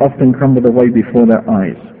 which often crumbled away before their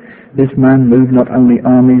eyes. This man moved not only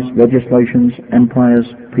armies, legislations, empires,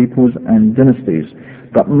 peoples, and dynasties,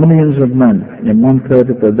 but millions of men in 1/3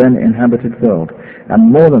 of the then inhabited world.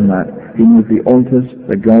 And more than that, he moved the altars,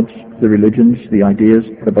 the gods, the religions, the ideas,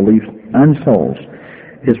 the beliefs, and souls.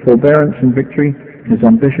 His forbearance and victory, his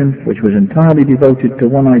ambition, which was entirely devoted to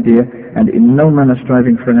one idea and in no manner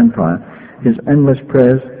striving for an empire, his endless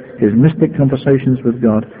prayers, his mystic conversations with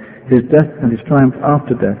God, his death and his triumph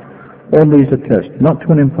after death, all these attest not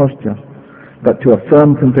to an imposture, but to a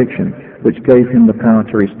firm conviction which gave him the power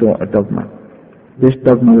to restore a dogma. This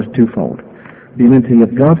dogma was twofold: the unity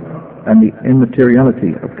of God and the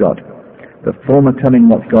immateriality of God. The former telling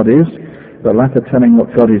what God is, the latter telling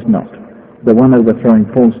what God is not. The one overthrowing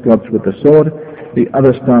false gods with the sword, the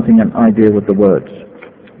other starting an idea with the words.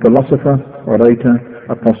 Philosopher, orator,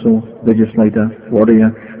 apostle, legislator,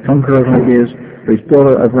 warrior, conqueror of ideas,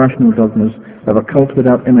 restorer of rational dogmas, of a cult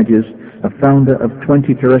without images, a founder of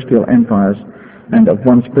 20 terrestrial empires, and of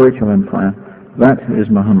one spiritual empire, that is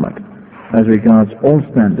Muhammad. As regards all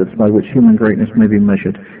standards by which human greatness may be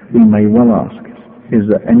measured, we may well ask, is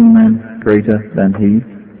there any man greater than he?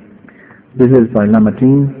 This is by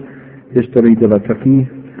Lamartine, Histoire de la Turquie,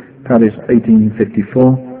 Paris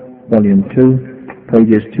 1854, Volume 2,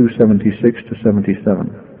 pages 276 to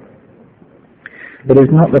 77. It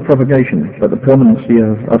is not the propagation, but the permanency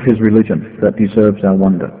of his religion that deserves our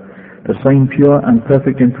wonder. The same pure and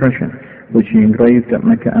perfect impression which he engraved at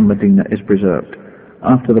Mecca and Medina is preserved.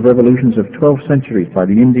 After the revolutions of 12 centuries by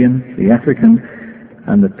the Indian, the African,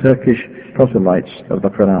 and the Turkish proselytes of the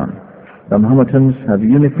Quran, the Mohammedans have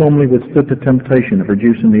uniformly withstood the temptation of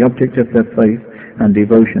reducing the object of their faith and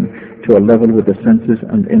devotion to a level with the senses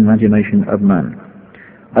and imagination of man.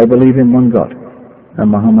 I believe in one God, and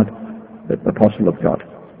Muhammad, the apostle of God,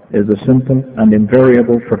 is the simple and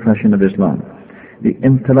invariable profession of Islam. The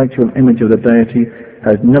intellectual image of the deity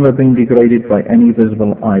has never been degraded by any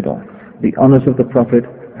visible idol. The honors of the Prophet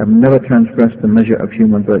have never transgressed the measure of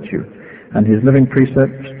human virtue, and his living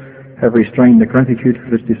precepts have restrained the gratitude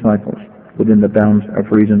of his disciples within the bounds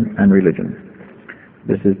of reason and religion.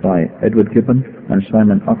 This is by Edward Gibbon and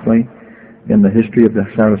Simon Ockley in The History of the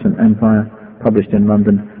Saracen Empire, published in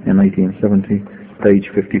London in 1870, page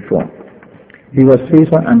 54. He was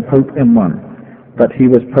Caesar and Pope in one, but he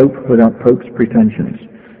was Pope without Pope's pretensions,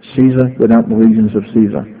 Caesar without the legions of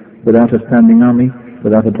Caesar, without a standing army,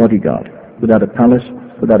 without a bodyguard, without a palace,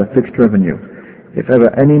 without a fixed revenue. If ever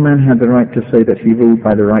any man had the right to say that he ruled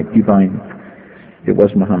by the right divine, it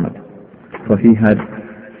was Muhammad, for he had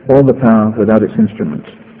all the power without its instruments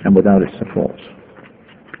and without its supports.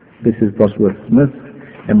 This is Bosworth Smith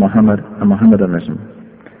in Muhammad and Mohammedanism,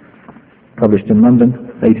 published in London,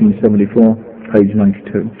 1874, page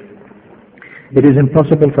 92. It is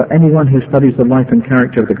impossible for anyone who studies the life and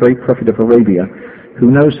character of the great prophet of Arabia,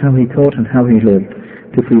 who knows how he taught and how he lived,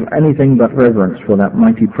 to feel anything but reverence for that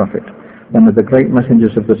mighty prophet, one of the great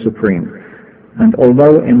messengers of the Supreme. And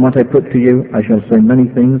although in what I put to you I shall say many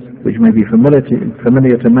things which may be familiar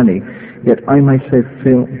to many, yet I may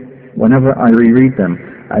feel, whenever I reread them,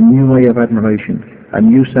 a new way of admiration, a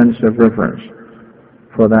new sense of reverence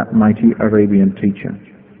for that mighty Arabian teacher.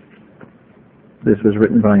 This was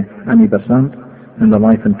written by Ami Basant in The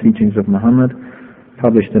Life and Teachings of Muhammad,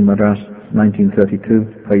 published in Madras,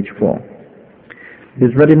 1932, page 4.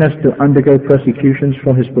 His readiness to undergo persecutions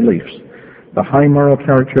for his beliefs, the high moral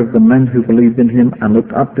character of the men who believed in him and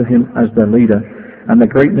looked up to him as their leader, and the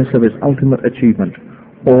greatness of his ultimate achievement,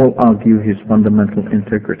 all argue his fundamental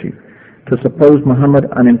integrity. To suppose Muhammad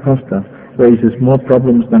an impostor raises more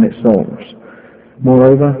problems than it solves.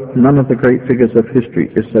 Moreover, none of the great figures of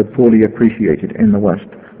history is so poorly appreciated in the West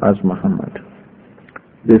as Muhammad.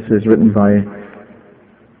 This is written by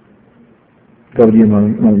W.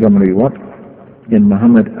 Montgomery Watt in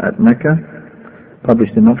Muhammad at Mecca,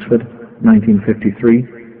 published in Oxford, 1953,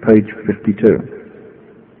 page 52.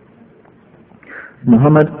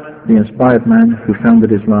 Muhammad, the inspired man who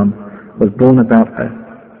founded Islam, was born about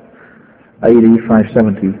AD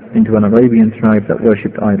 570 into an Arabian tribe that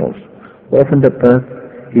worshipped idols. Orphaned at birth,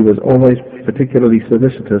 he was always particularly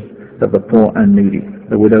solicitous of the poor and needy,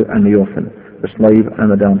 the widow and the orphan, the slave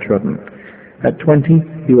and the downtrodden. At 20,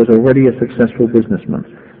 he was already a successful businessman,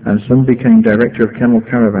 and soon became director of camel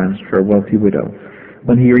caravans for a wealthy widow.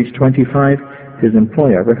 When he reached 25, his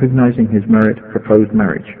employer, recognizing his merit, proposed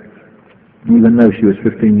marriage. Even though she was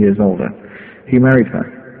 15 years older, he married her,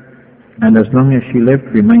 and as long as she lived,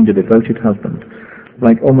 remained a devoted husband.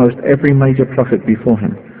 Like almost every major prophet before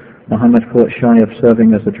him, Muhammad fought shy of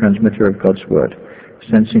serving as the transmitter of God's word,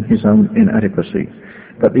 sensing his own inadequacy.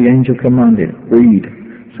 But the angel commanded, "Read."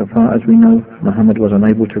 So far as we know, Muhammad was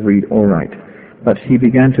unable to read or write, but he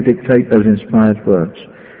began to dictate those inspired words,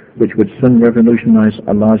 which would soon revolutionize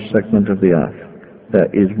a large segment of the earth. There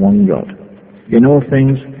is one God. In all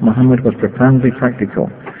things, Muhammad was profoundly practical.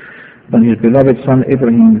 When his beloved son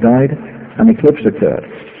Ibrahim died, an eclipse occurred,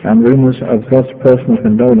 and rumors of God's personal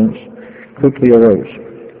condolence quickly arose,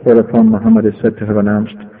 whereupon Muhammad is said to have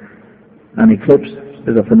announced, "An eclipse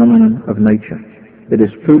is a phenomenon of nature. It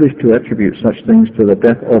is foolish to attribute such things to the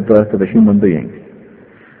death or birth of a human being."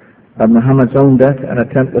 At Muhammad's own death, an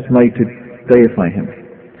attempt was made to deify him,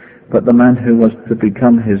 but the man who was to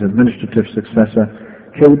become his administrative successor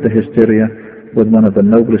killed the hysteria with one of the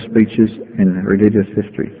noblest speeches in religious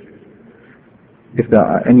history. "If there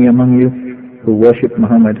are any among you who worship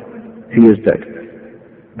Muhammad, he is dead.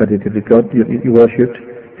 But if it is God you worshipped,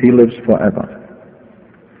 he lives forever."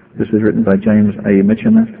 This was written by James A.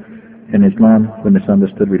 Michener in Islam, the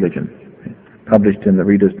Misunderstood Religion, published in the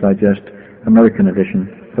Reader's Digest, American edition,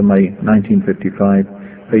 for May 1955,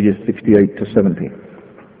 pages 68 to 70.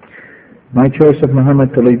 My choice of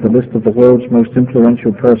Muhammad to lead the list of the world's most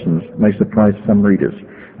influential persons may surprise some readers,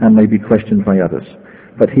 and may be questioned by others.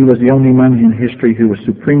 But he was the only man in history who was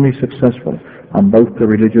supremely successful on both the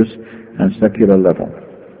religious and secular level.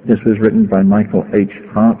 This was written by Michael H.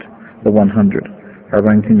 Hart, The 100, a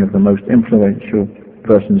ranking of the most influential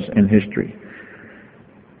persons in history.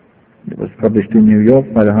 It was published in New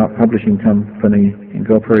York by the Hart Publishing Company,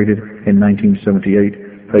 Incorporated, in 1978,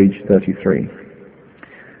 page 33.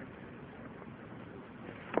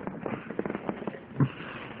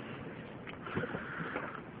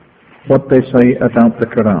 What they say about the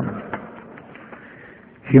Quran.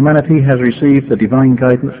 Humanity has received the divine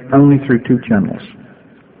guidance only through two channels.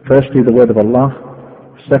 Firstly, the word of Allah.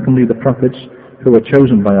 Secondly, the prophets who were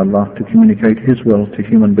chosen by Allah to communicate His will to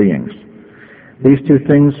human beings. These two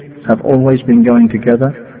things have always been going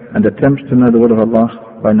together, and attempts to know the will of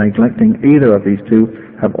Allah by neglecting either of these two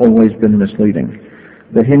have always been misleading.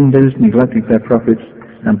 The Hindus neglected their prophets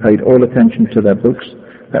and paid all attention to their books,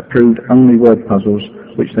 that proved only word puzzles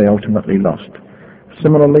which they ultimately lost.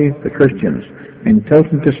 Similarly, the Christians, in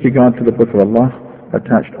total disregard to the Book of Allah,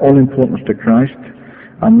 attached all importance to Christ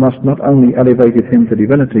and thus not only elevated him to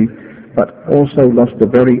divinity, but also lost the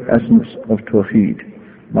very essence of Tawheed,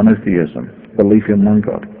 monotheism, belief in one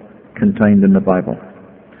God, contained in the Bible.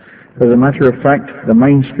 As a matter of fact, the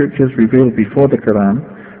main scriptures revealed before the Quran,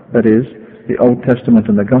 that is, the Old Testament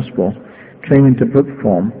and the Gospel, came into book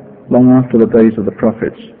form long after the days of the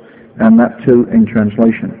prophets, and that too in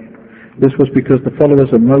translation. This was because the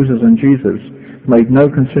followers of Moses and Jesus made no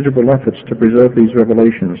considerable efforts to preserve these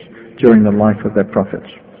revelations during the life of their prophets.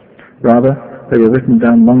 Rather, they were written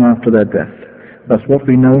down long after their death. Thus what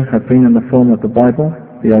we know have been in the form of the Bible,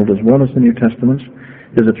 the Old as well as the New Testaments,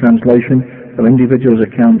 is a translation of individuals'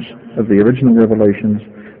 accounts of the original revelations,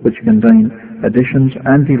 which contain additions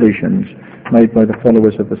and deletions made by the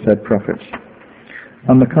followers of the said prophets.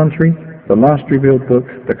 On the contrary, the last revealed book,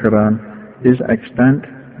 the Quran, is extant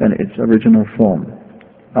in its original form.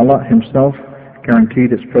 Allah himself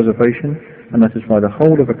guaranteed its preservation, and that is why the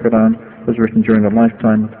whole of the Quran was written during the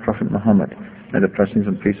lifetime of the Prophet Muhammad. May the blessings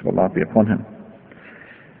and peace of Allah be upon him.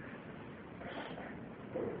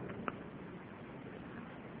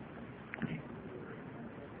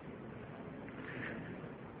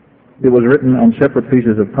 It was written on separate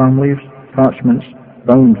pieces of palm leaves, parchments,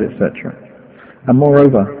 bones, etc. And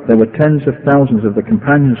moreover, there were tens of thousands of the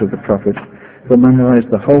companions of the Prophet who memorized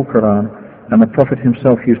the whole Quran, and the Prophet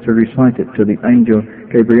himself used to recite it to the angel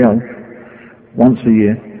Gabriel once a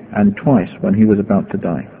year and twice when he was about to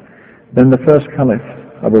die. Then the first Caliph,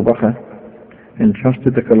 Abu Bakr,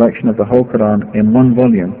 entrusted the collection of the whole Quran in one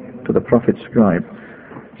volume to the Prophet's scribe,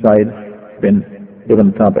 Zayd bin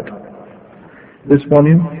Ibn Thabit. This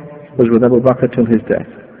volume was with Abu Bakr till his death.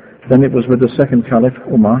 Then it was with the second Caliph,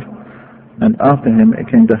 Umar, and after him it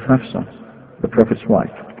came to Hafsa, the Prophet's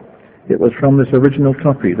wife. It was from this original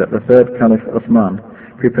copy that the third Caliph, Uthman,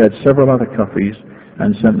 prepared several other copies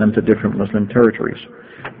and sent them to different Muslim territories.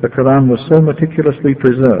 The Quran was so meticulously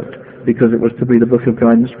preserved because it was to be the book of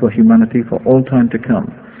guidance for humanity for all time to come.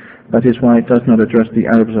 That is why it does not address the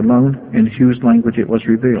Arabs alone, in whose language it was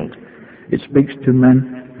revealed. It speaks to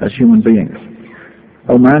men as human beings.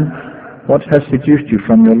 O man, what has seduced you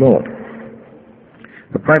from your Lord?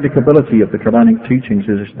 The practicability of the Quranic teachings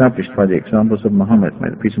is established by the examples of Muhammad, may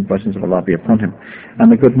the peace and blessings of Allah be upon him,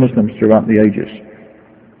 and the good Muslims throughout the ages.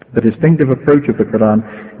 The distinctive approach of the Quran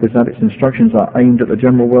is that its instructions are aimed at the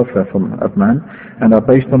general welfare of man and are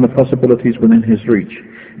based on the possibilities within his reach.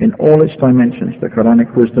 In all its dimensions, the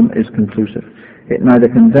Quranic wisdom is conclusive. It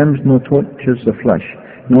neither condemns nor tortures the flesh,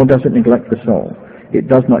 nor does it neglect the soul.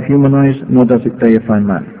 It does not humanize, nor does it deify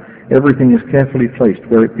man. Everything is carefully placed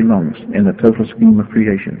where it belongs in the total scheme of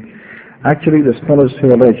creation. Actually, the scholars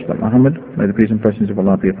who allege that Muhammad, may the peace and blessings of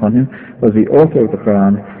Allah be upon him, was the author of the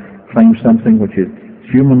Quran, claim something which is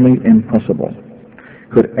humanly impossible.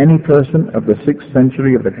 Could any person of the 6th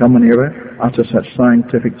century of the Common Era utter such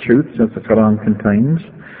scientific truths as the Quran contains?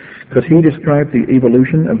 Could he describe the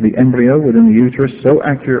evolution of the embryo within the uterus so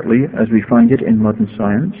accurately as we find it in modern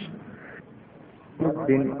science?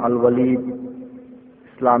 Bin Al-Walid,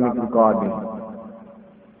 Islamic Recording,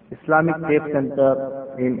 Islamic Tape Center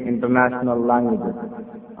in International Languages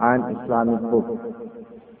and Islamic Books,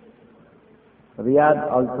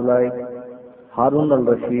 Riyadh Al-Sulay, Harun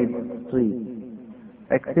Al-Rashid Street,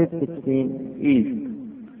 Exit 16 East,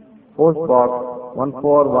 Post Box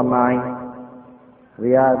 1419,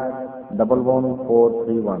 Riyadh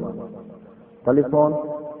 11431. Telephone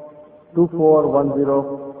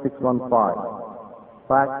 2410615.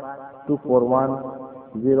 Fax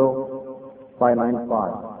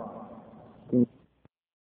 2410595.